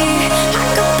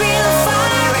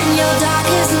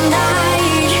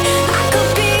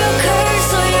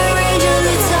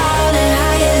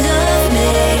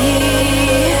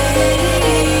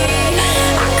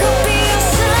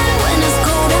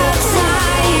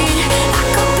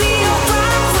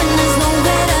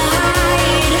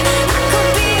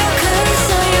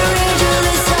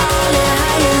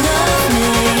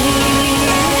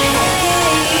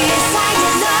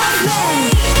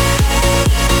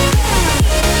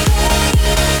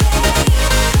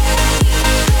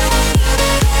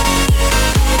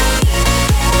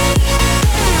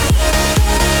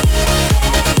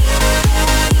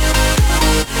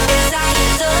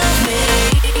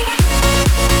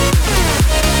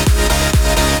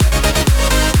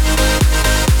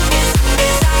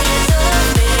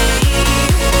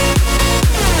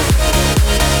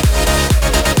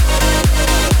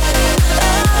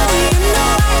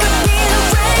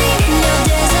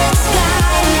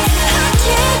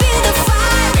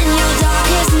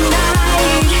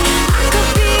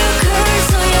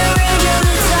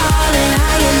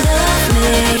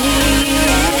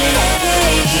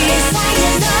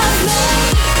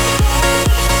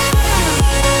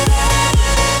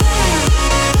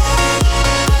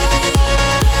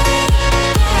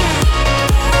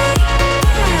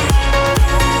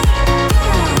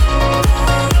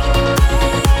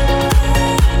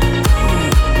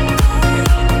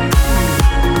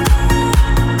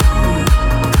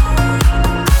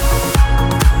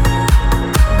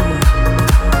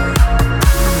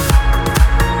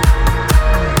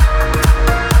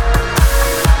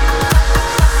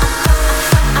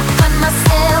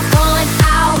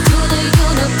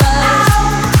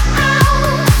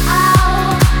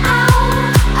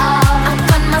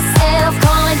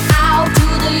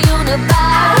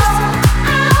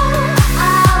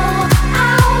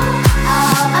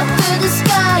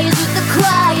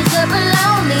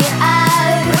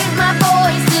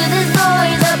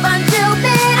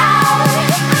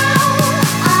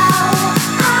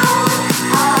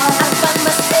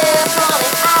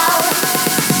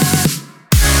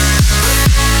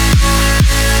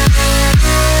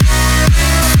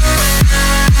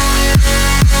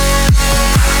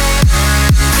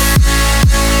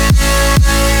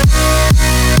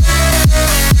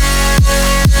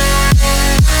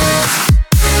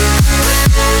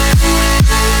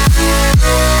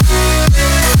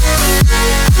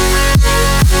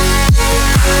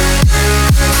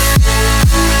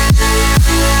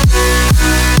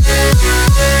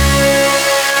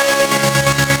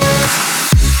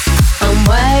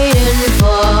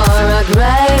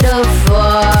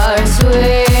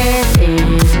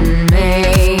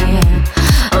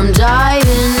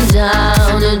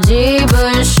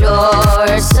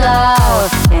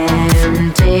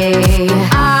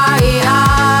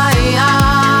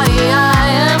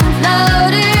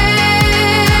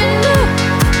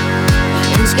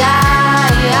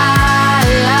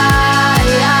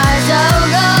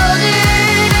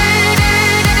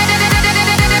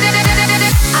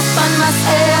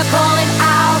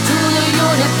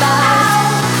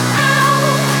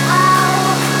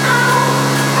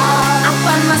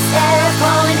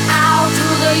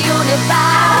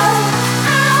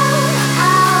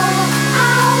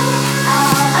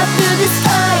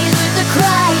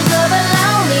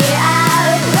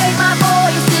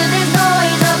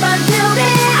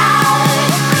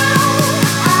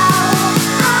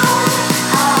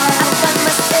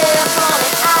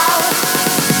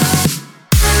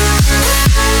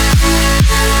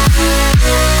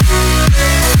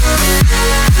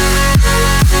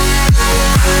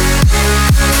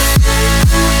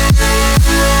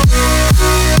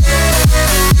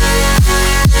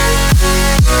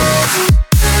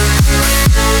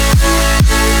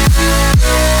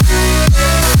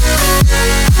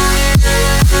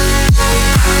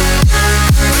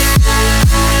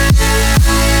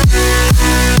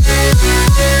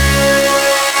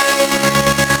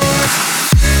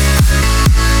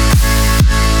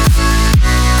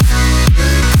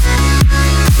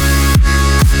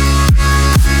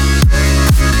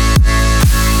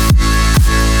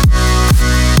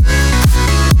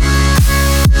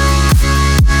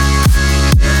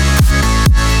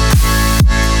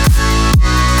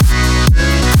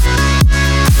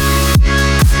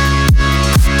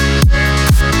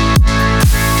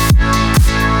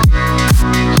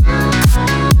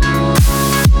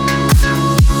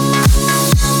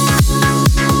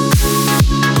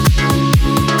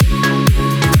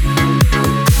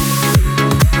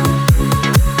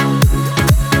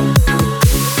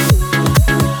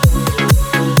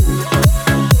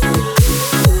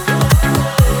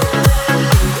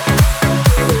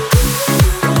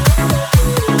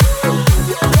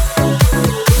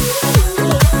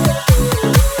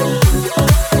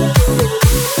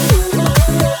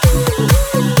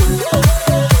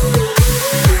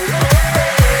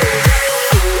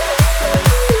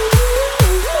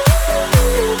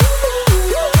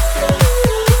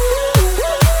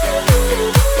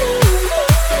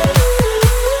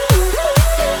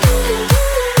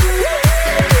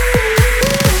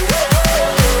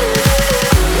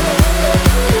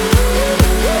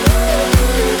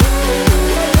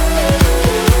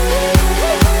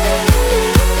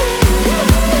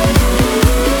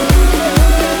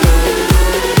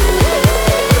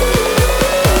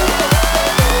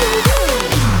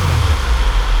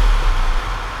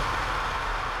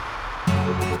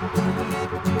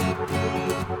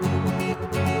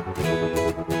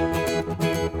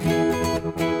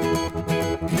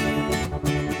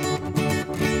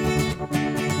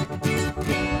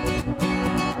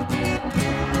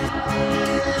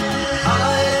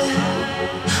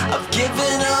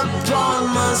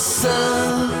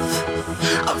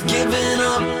 myself. I've given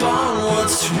up on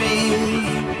what's real.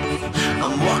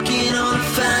 I'm walking on a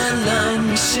fine line,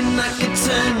 wishing I could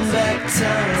turn back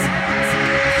time.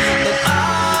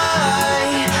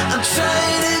 And I'm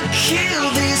trying to kill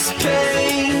this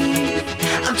pain.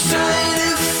 I'm trying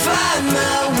to find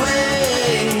my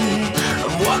way.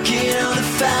 I'm walking on a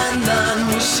fine line,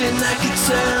 wishing I could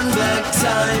turn back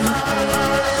time.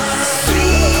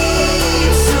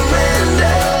 Sweet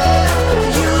surrender,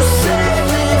 you save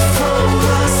me from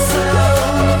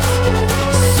myself.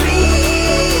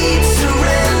 Sweet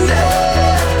surrender,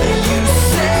 you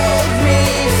save me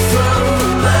from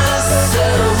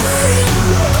myself.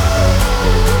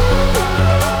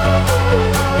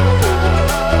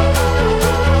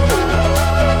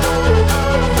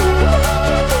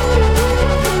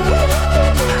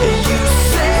 You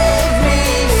save me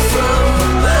from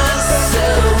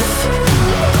myself.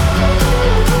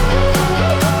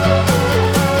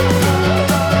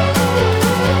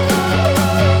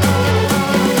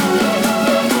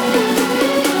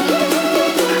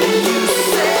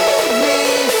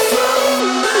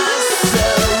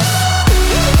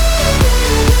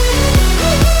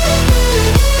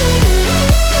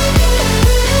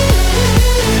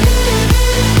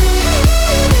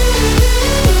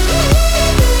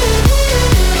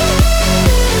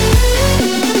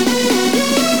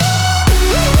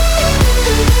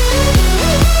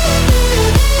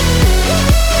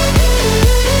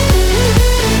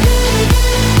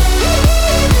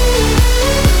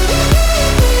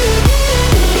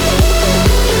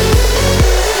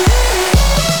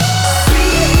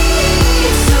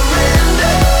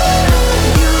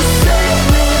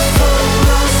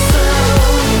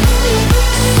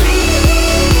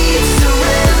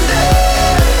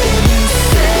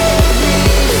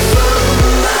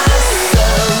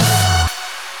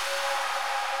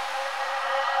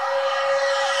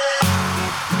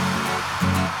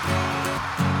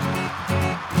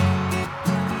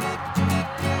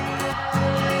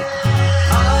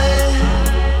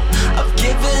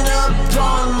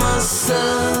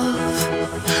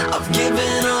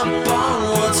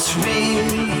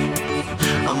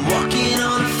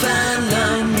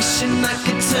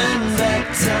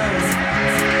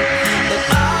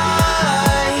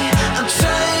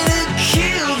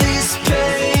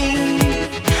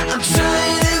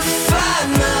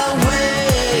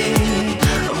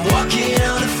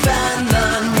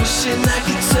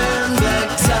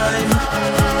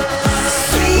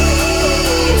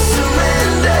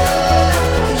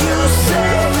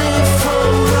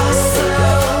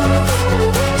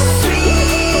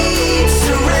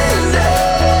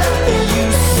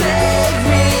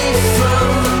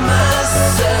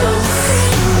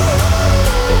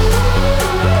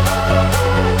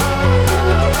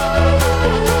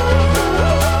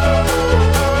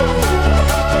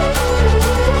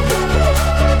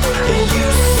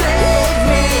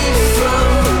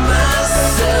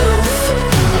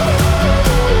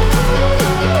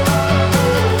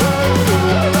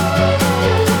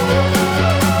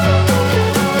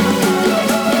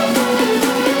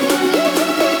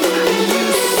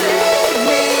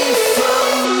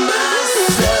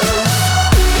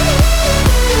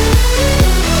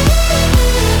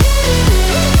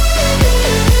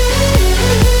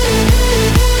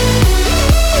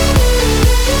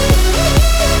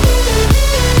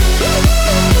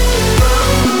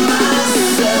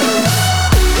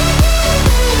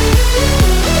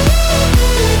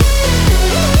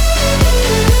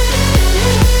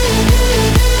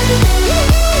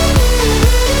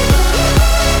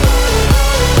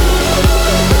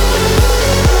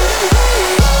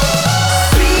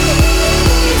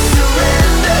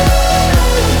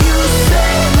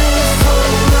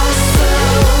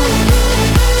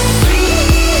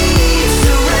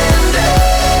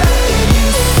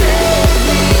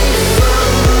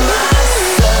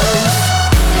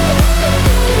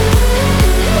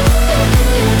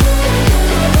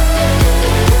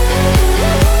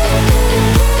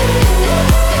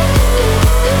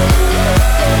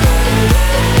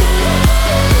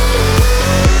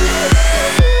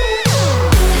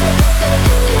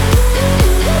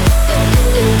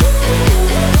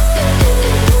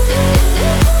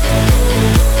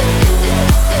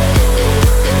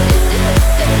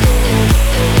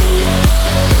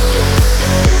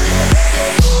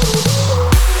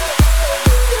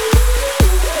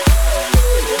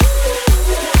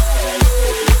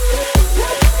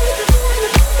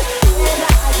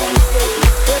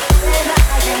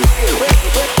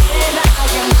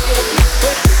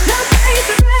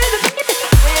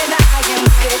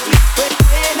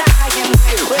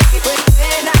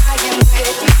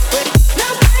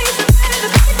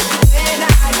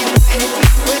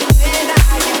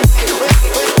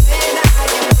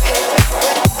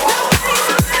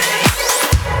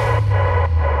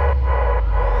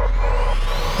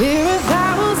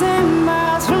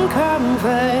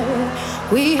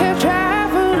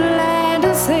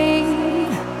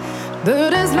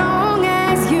 But as long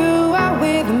as you are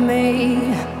with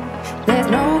me, there's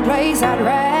no place I'd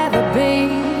rather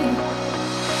be.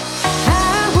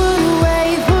 I would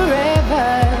wait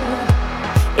forever,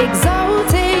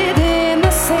 exalted in the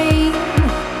sea.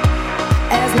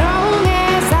 As long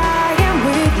as I am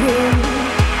with you,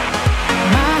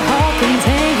 my heart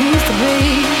continues to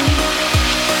beat.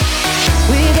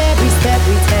 With every step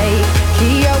we take,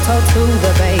 Kyoto to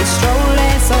the bay,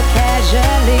 strolling so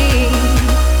casually.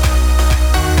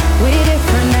 We're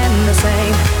different and the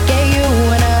same. Gave you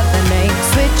another name.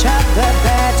 Switch up the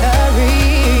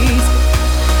batteries.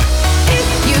 If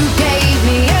you gave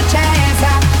me a chance,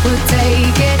 I would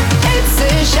take it. It's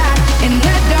a shot in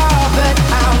the dark, but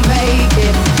I'll make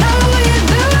it. No, with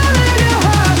the love in your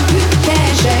heart, you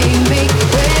can't shame me.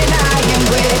 When I am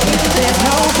with you, there's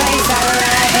no place I'd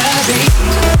rather be.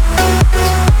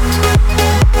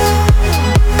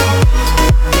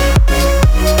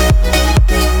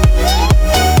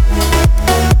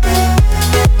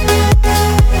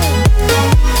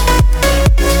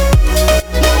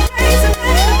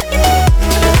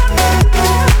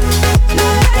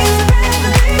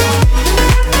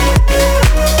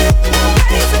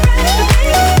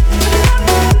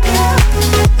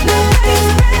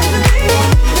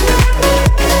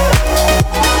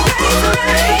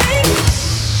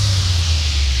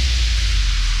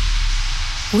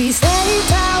 We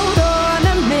set out on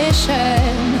a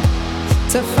mission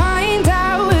to find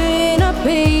our inner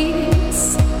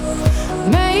peace,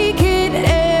 make it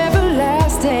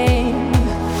everlasting,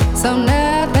 so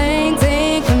nothing's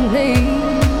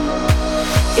incomplete.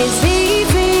 It's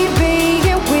easy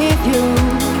being with you,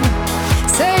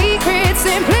 sacred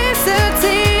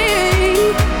simplicity.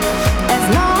 As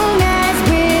long as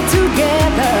we're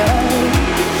together,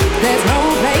 there's no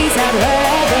place I'd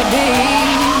rather be.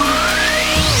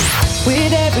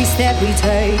 With every step we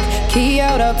take,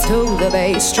 Kyoto to the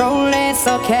bay, strolling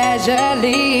so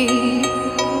casually.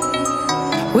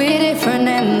 We're different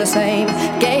and the same.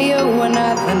 Gave you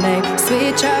another name.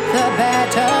 Switch up the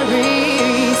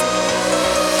batteries.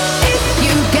 If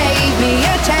you gave me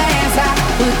a chance, I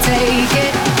would take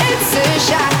it. It's a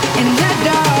shot in the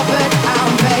dark, but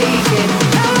I'll make it.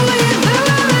 No, with the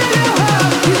love in your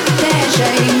heart, you can't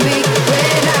shame me.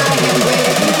 When I am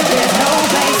with you, there's no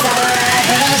place I'd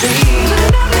rather be.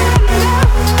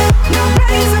 No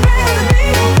place I'd rather be.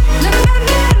 No place I'd rather be.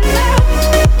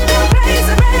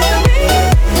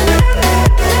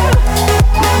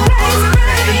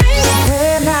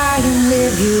 When I am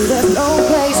with you, there's no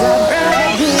place I'd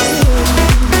rather be.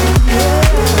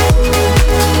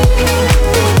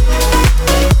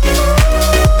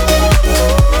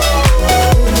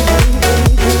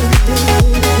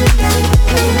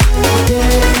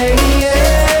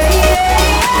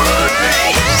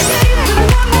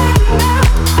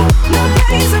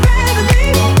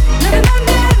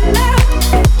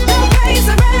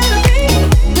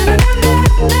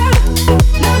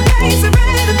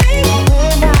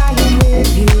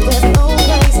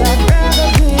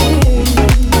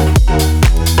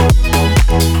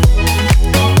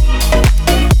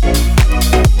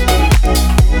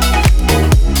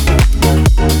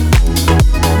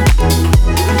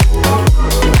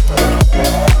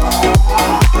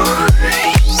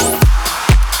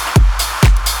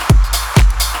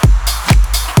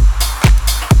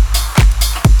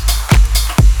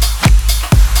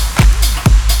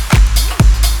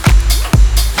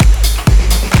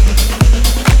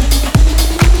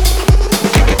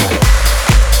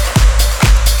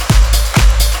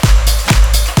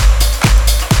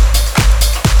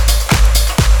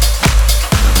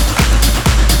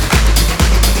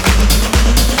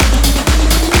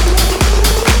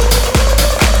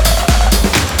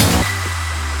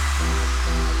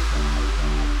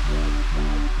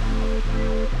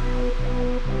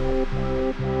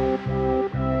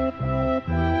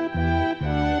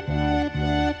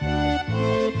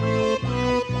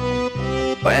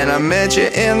 When I met you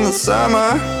in the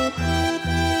summer,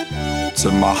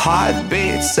 to my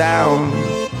heartbeat sound,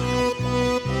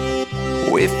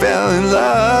 we fell in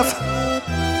love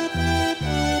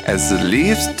as the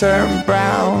leaves turn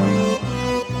brown.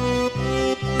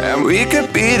 And we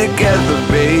could be together,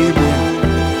 baby,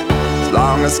 as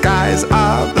long as skies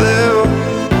are blue.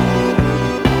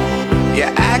 You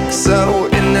act so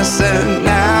innocent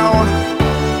now,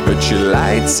 but you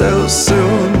lied so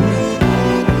soon.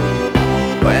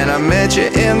 When I met you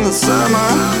in the summer,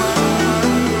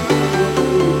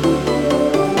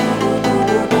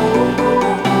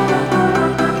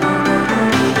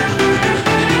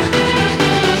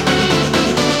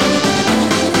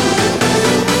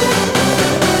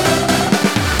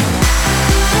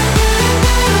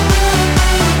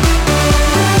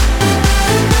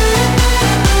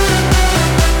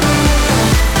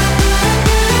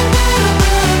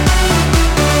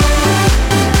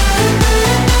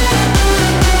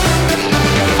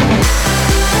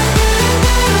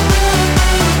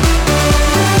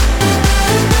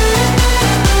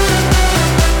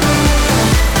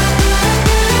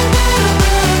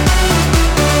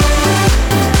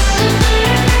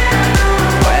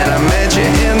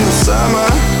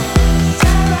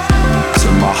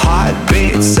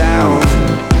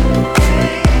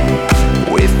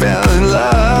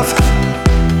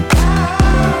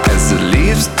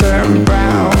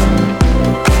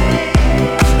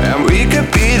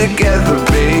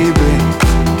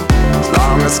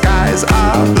 eyes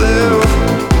are blue.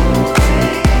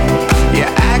 You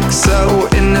act so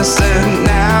innocent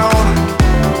now,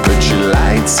 but you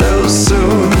lied so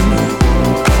soon.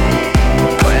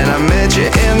 When I met you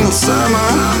in the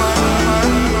summer,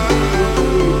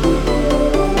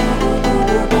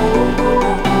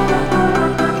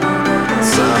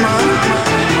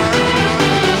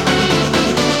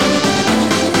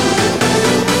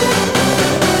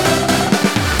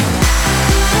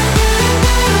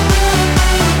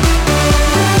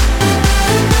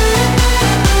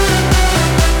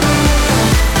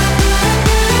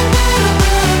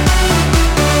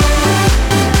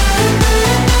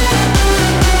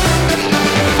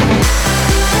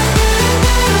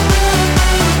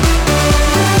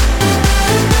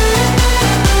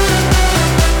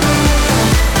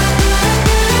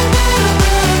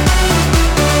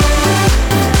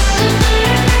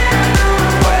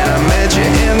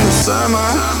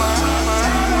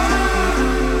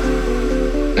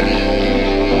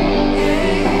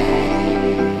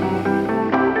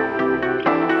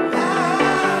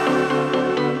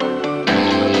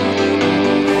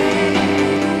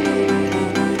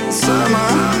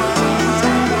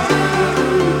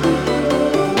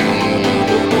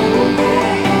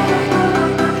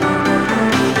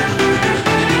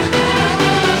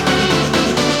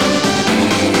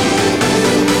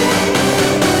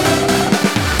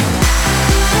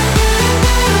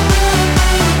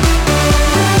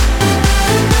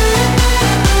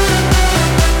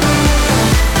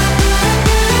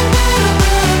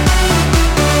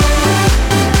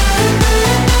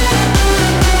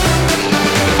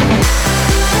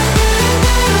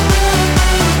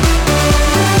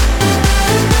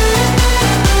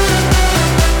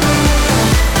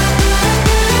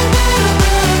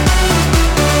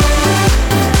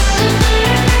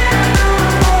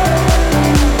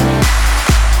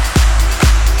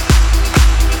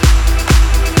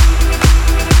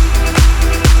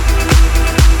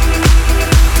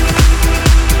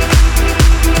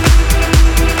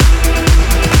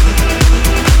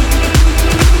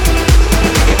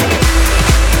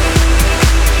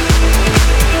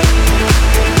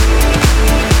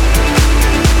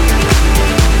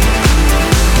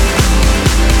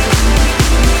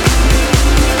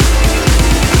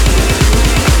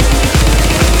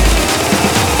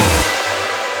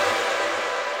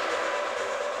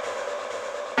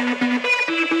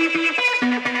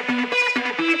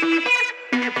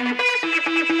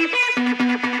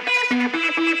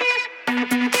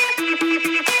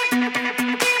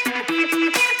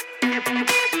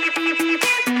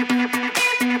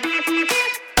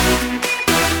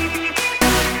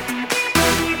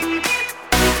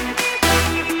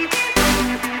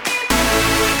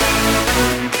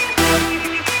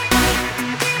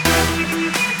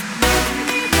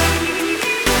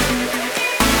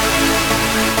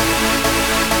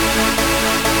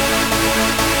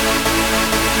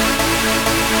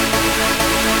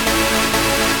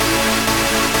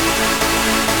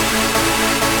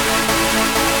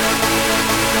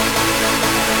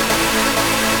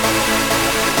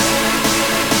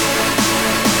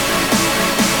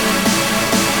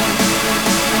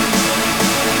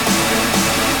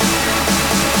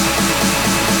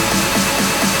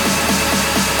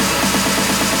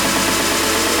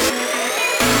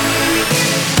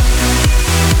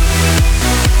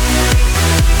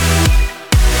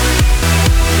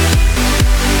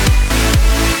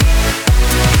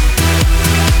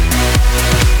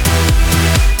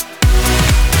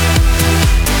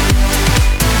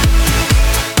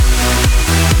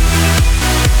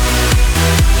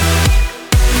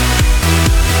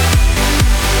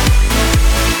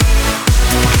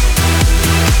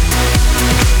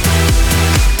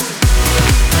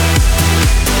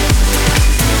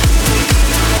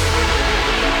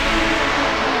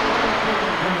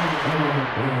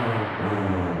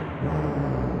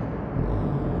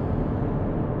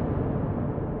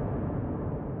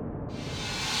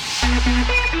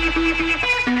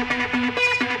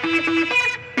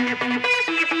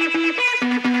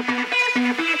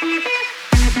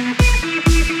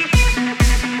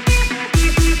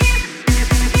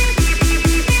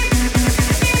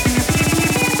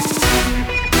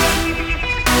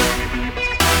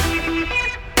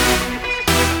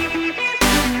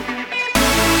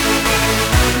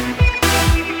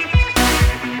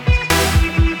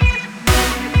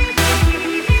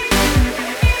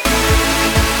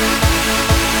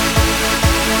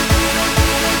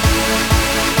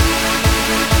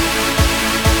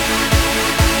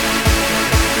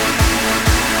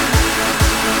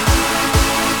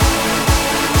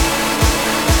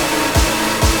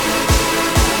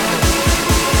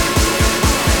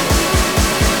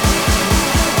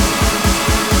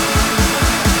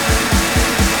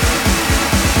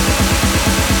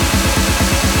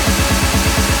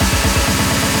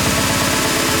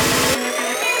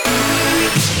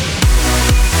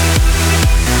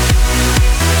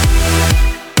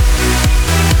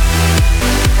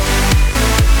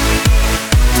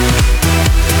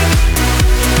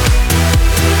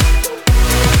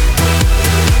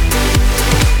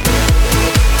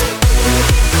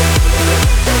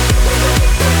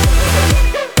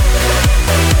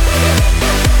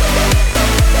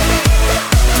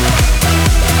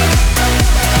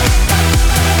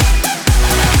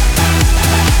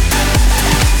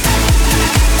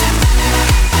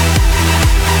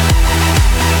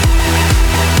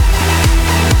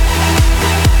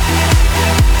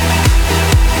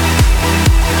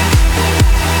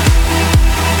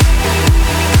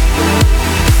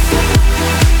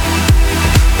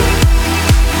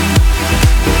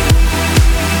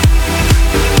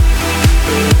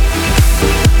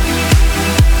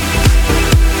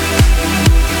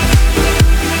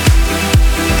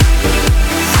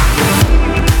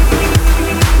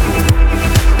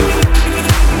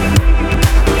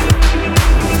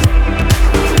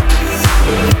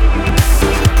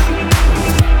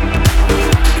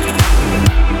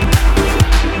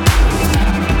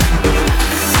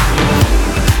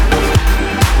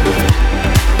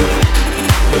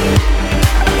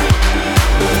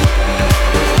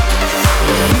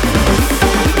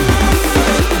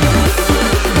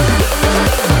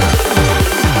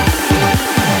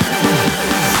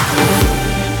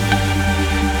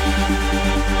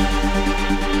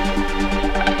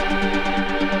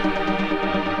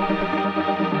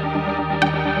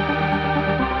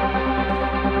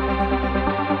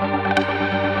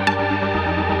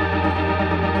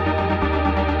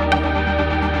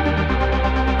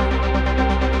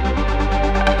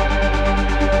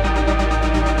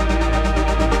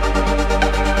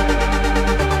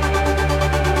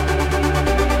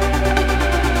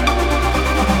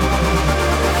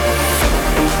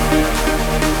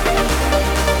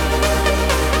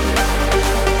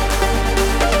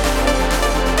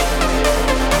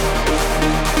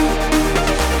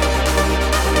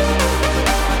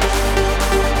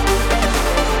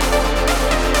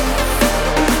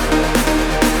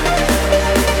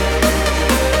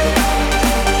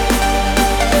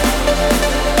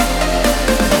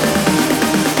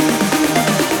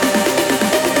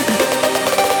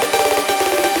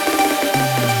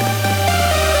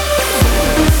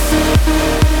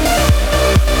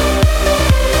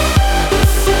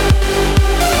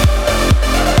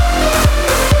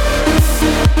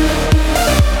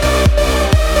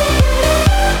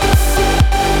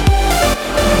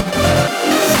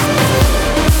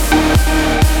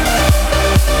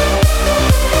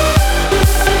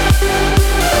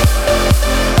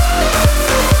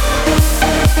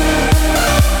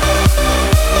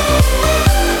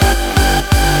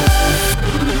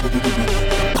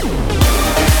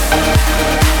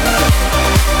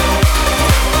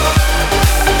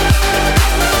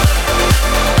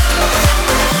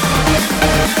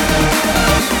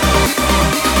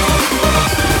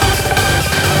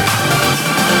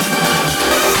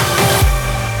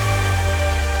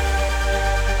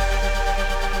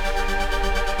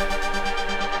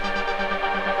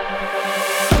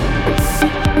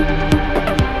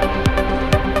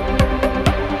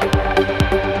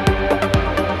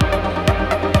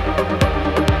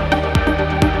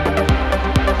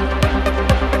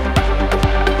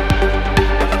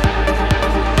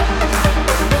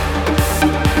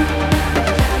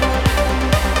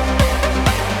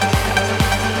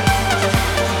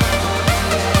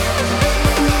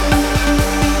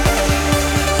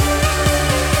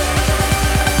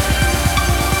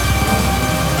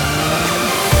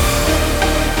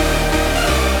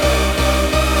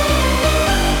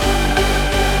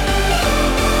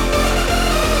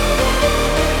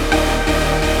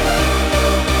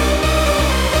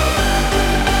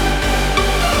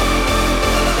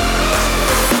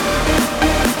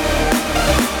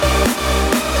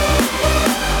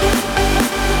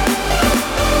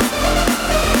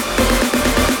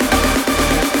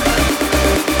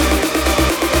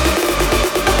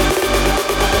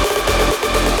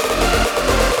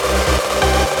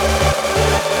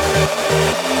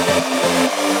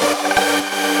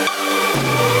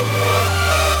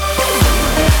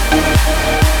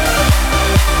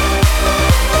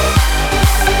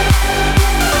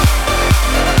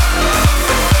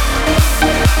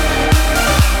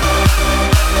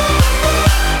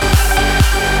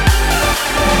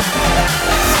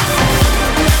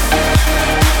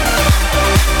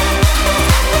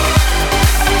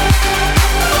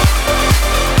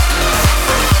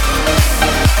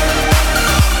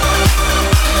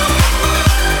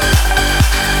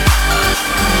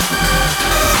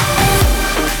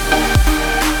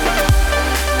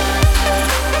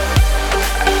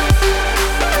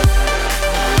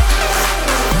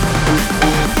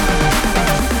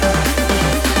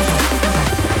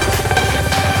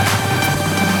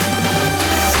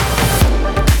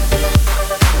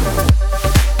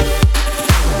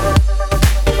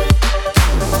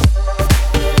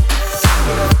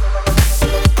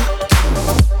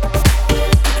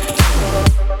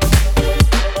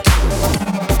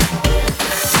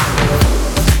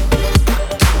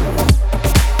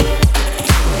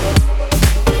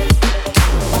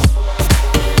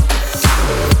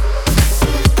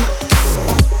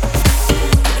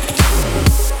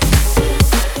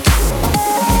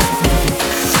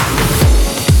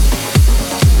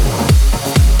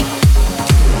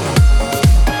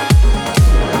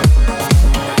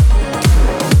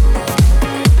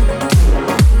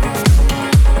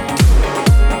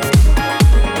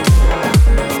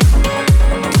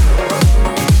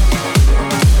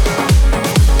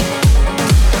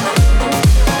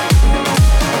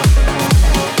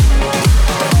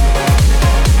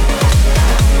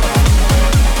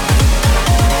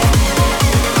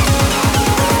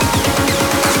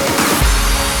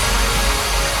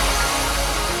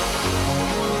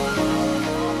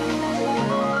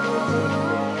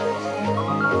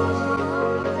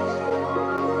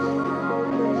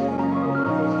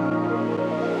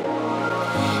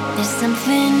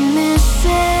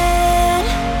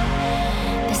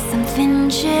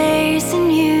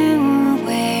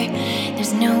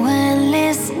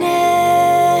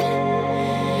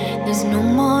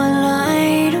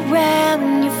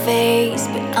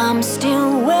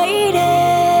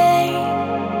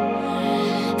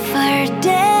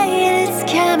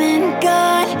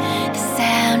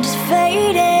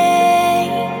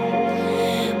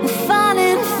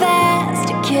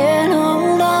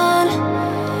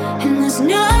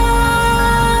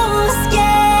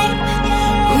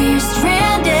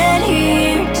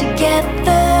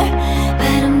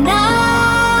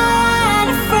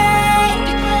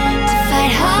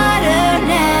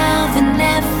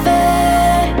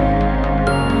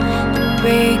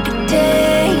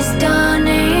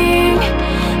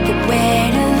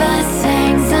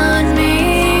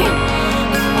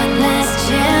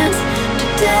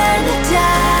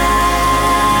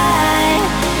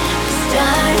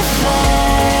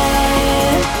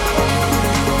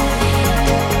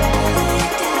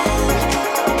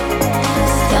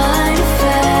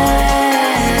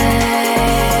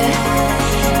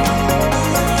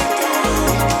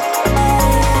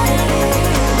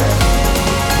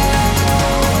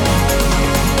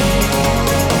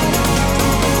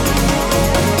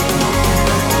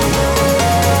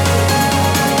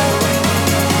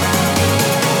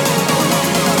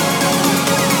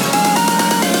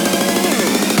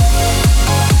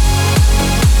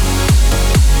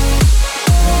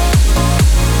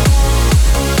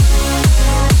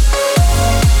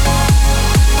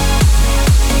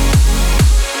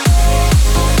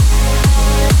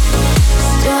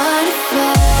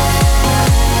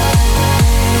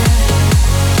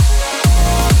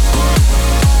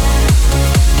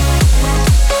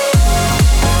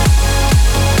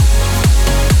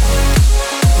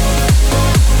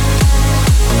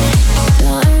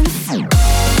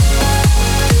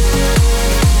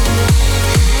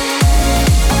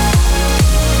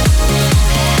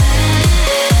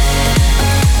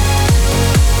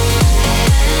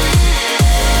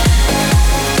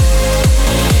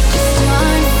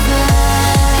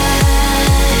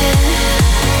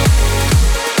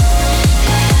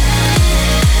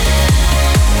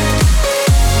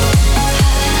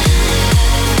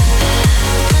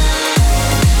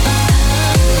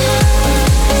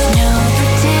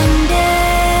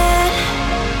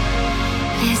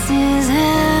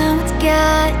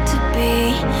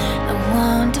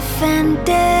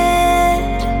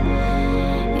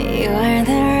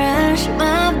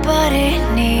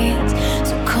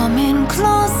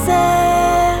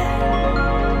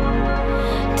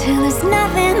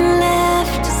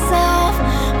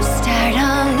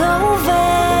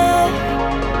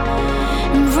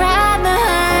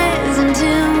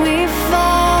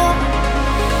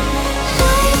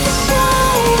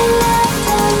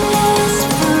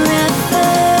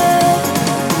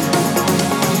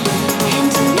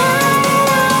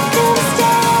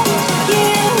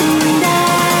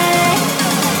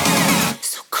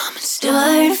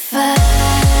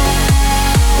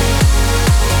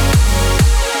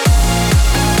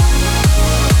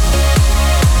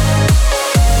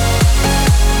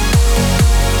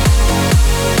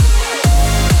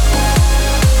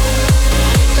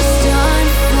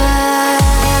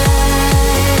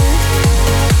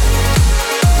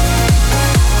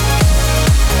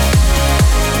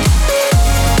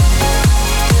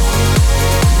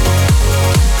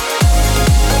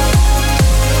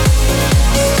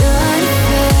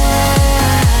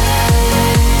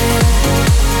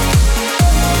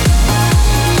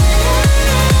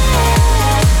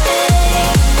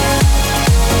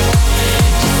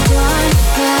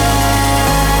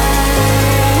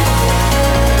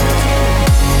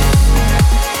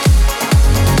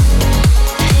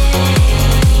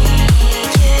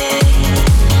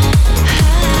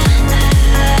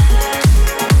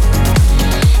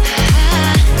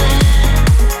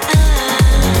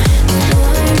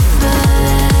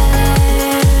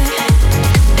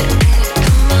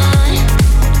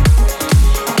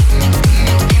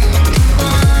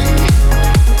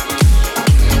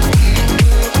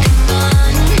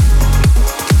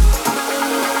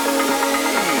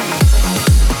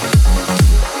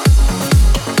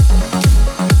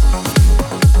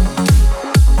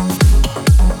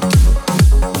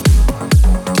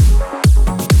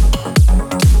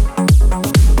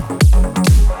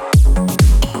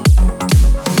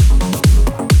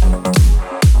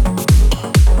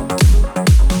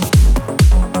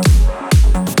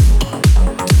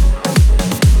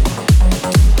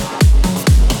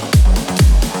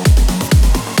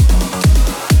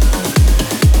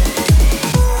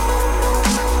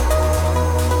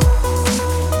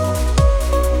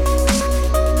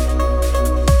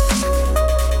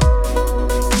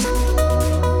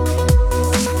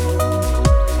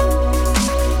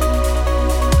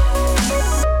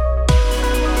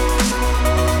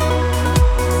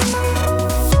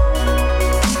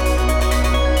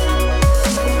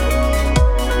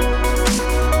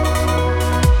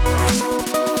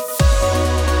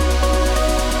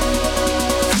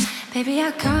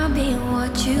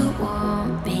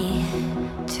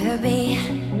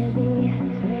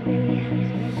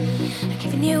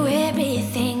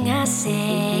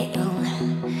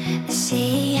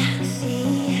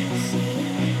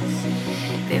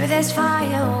 Baby, there's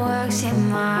fireworks in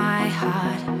my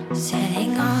heart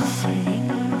setting off.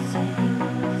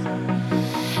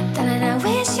 Darling, I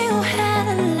wish you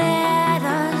hadn't let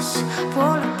us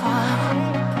pull apart.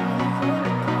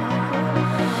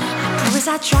 I promise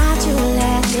I try to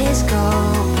let this go,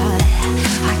 but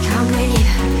I can't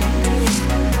breathe.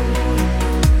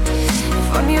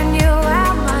 If only you knew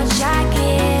how much I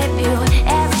give you,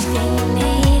 everything you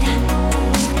need.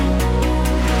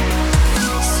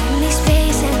 Simply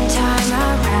space and time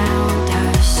around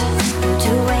us go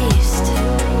to waste.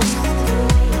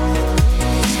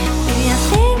 Maybe I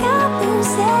think I'm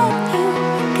losing you,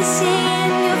 can see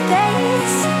in your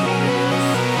face.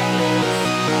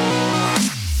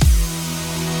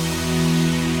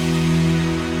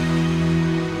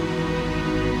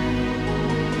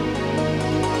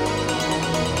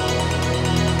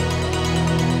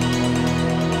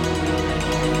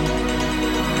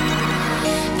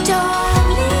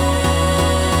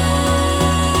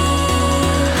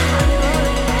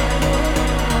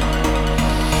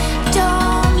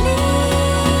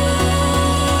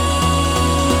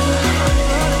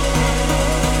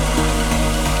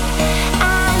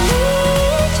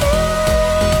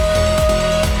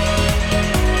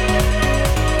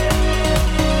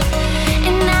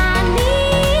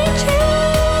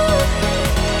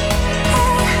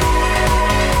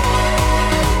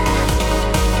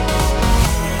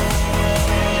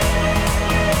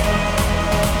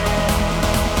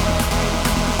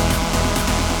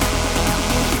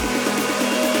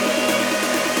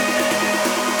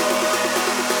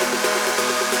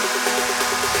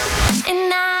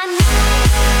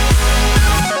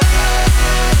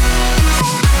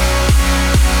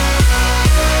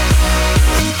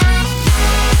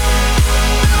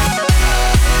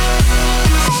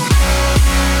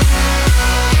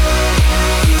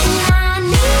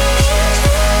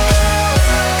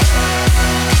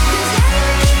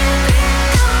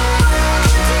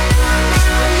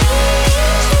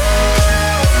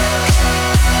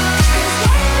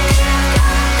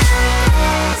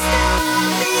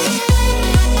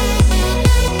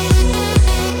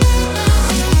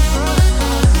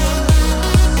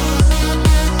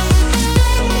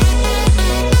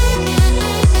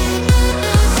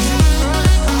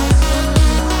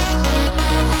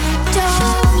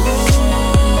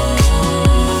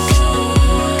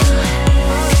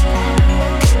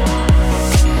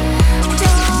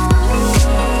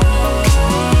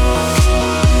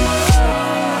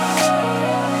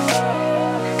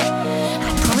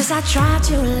 I try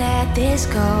to let this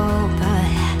go, but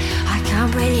I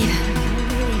can't breathe.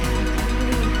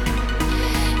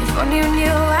 If only you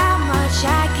knew how much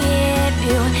I give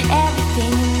you,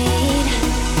 everything you need.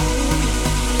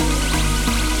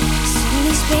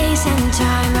 Suddenly space and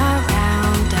time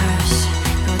around us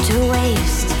go to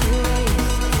waste.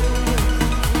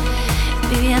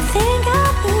 Baby, I think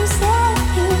I'm losing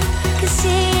you, can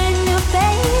see in your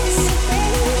face.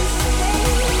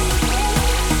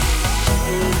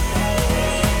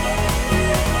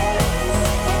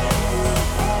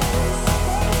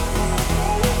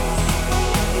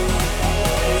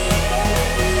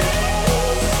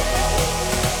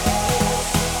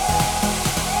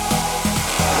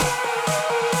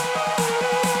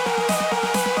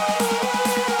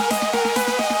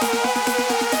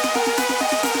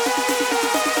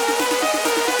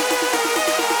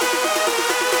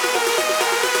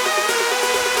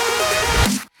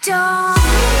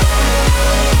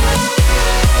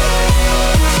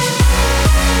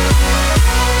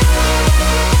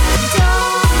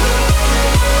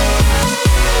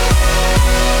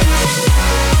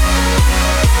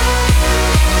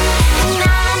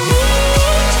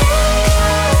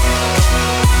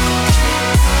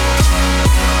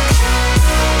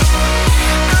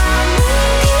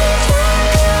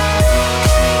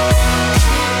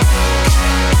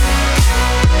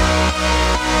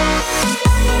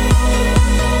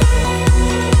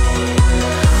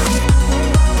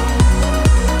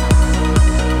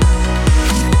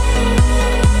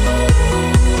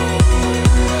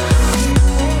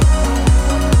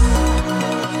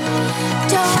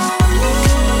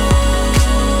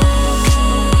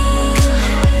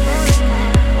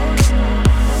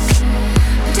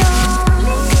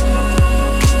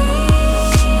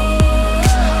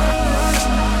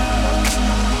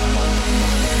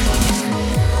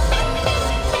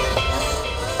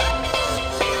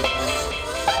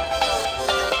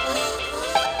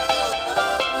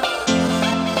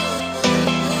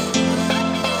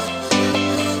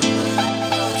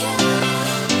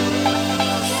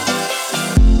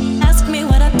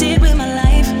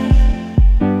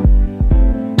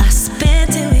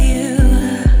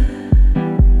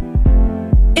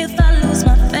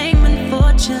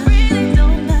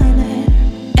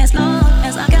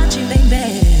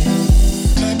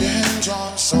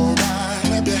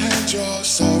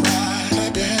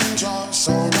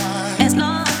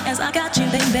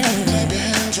 baby. Clap your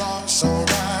hands, you're so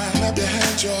right. Clap your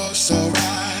hands, you're so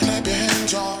right. Clap your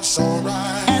hands, you're so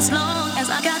right. As long as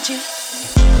I got you.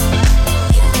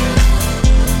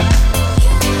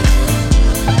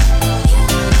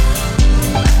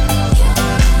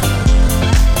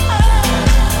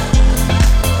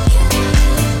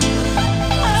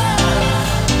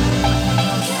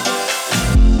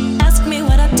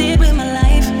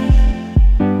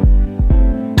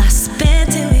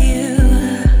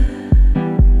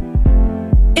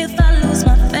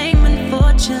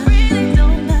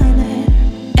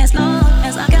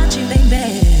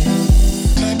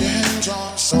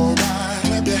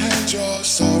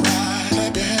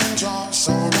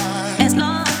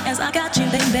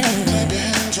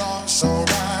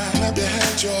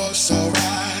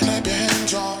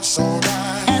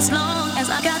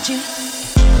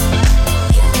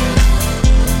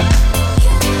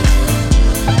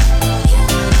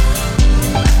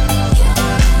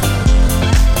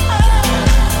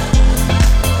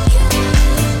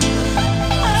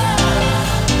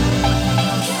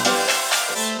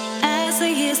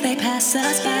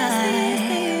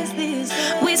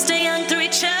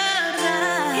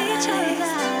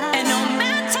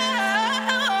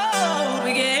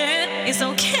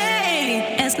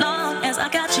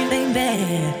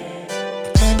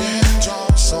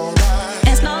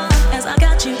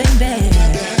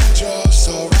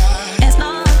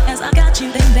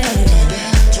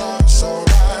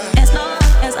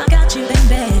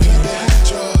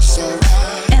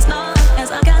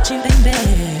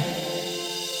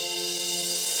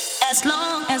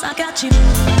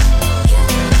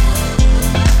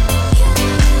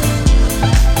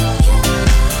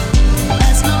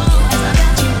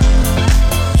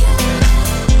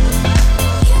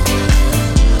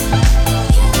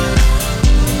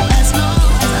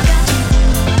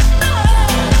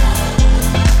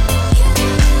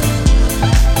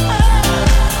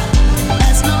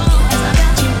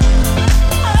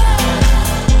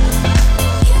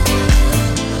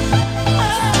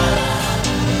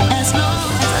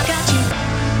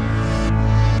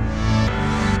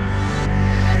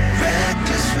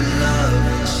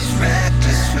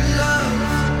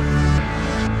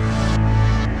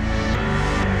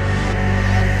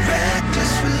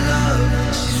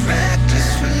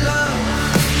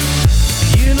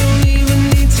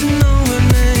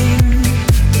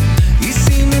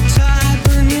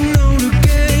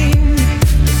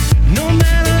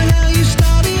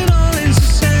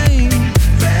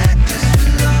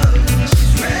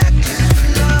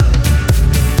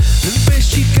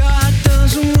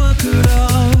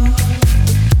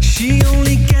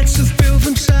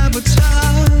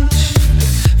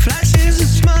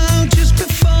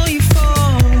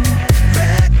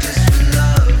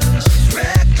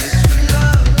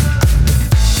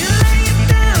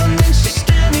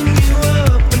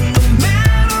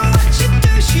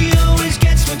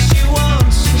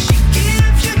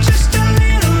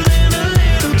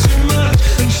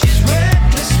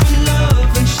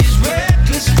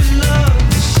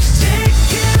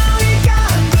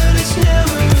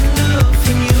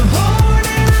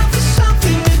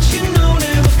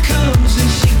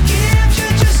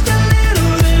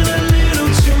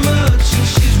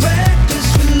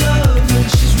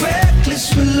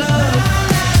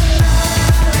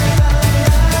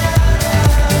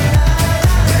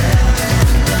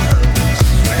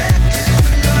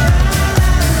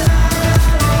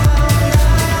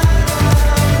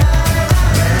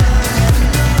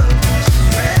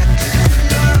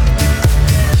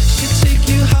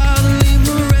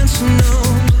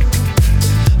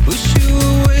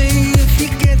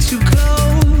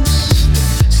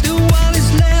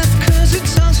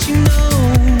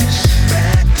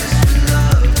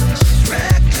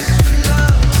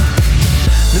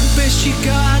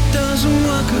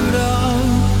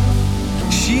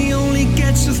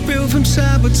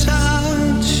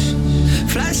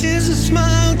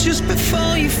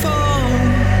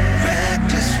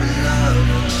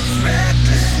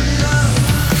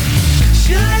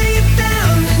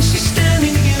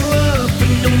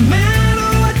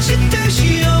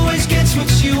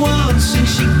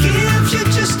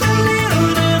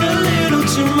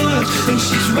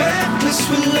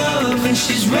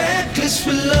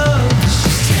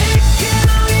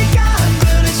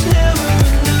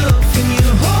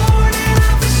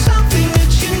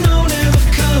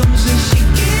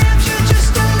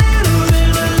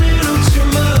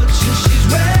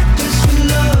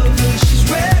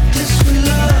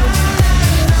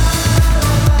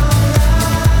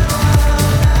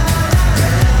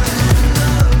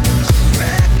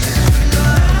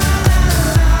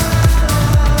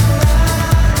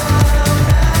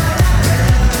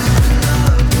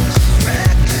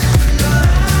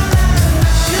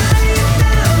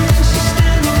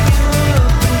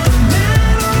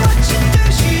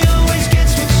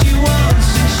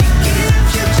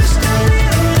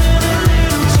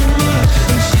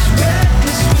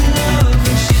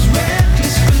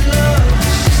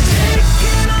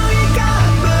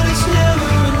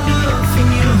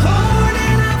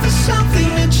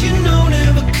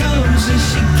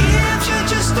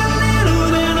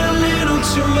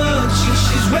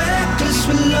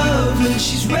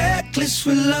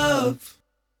 with love.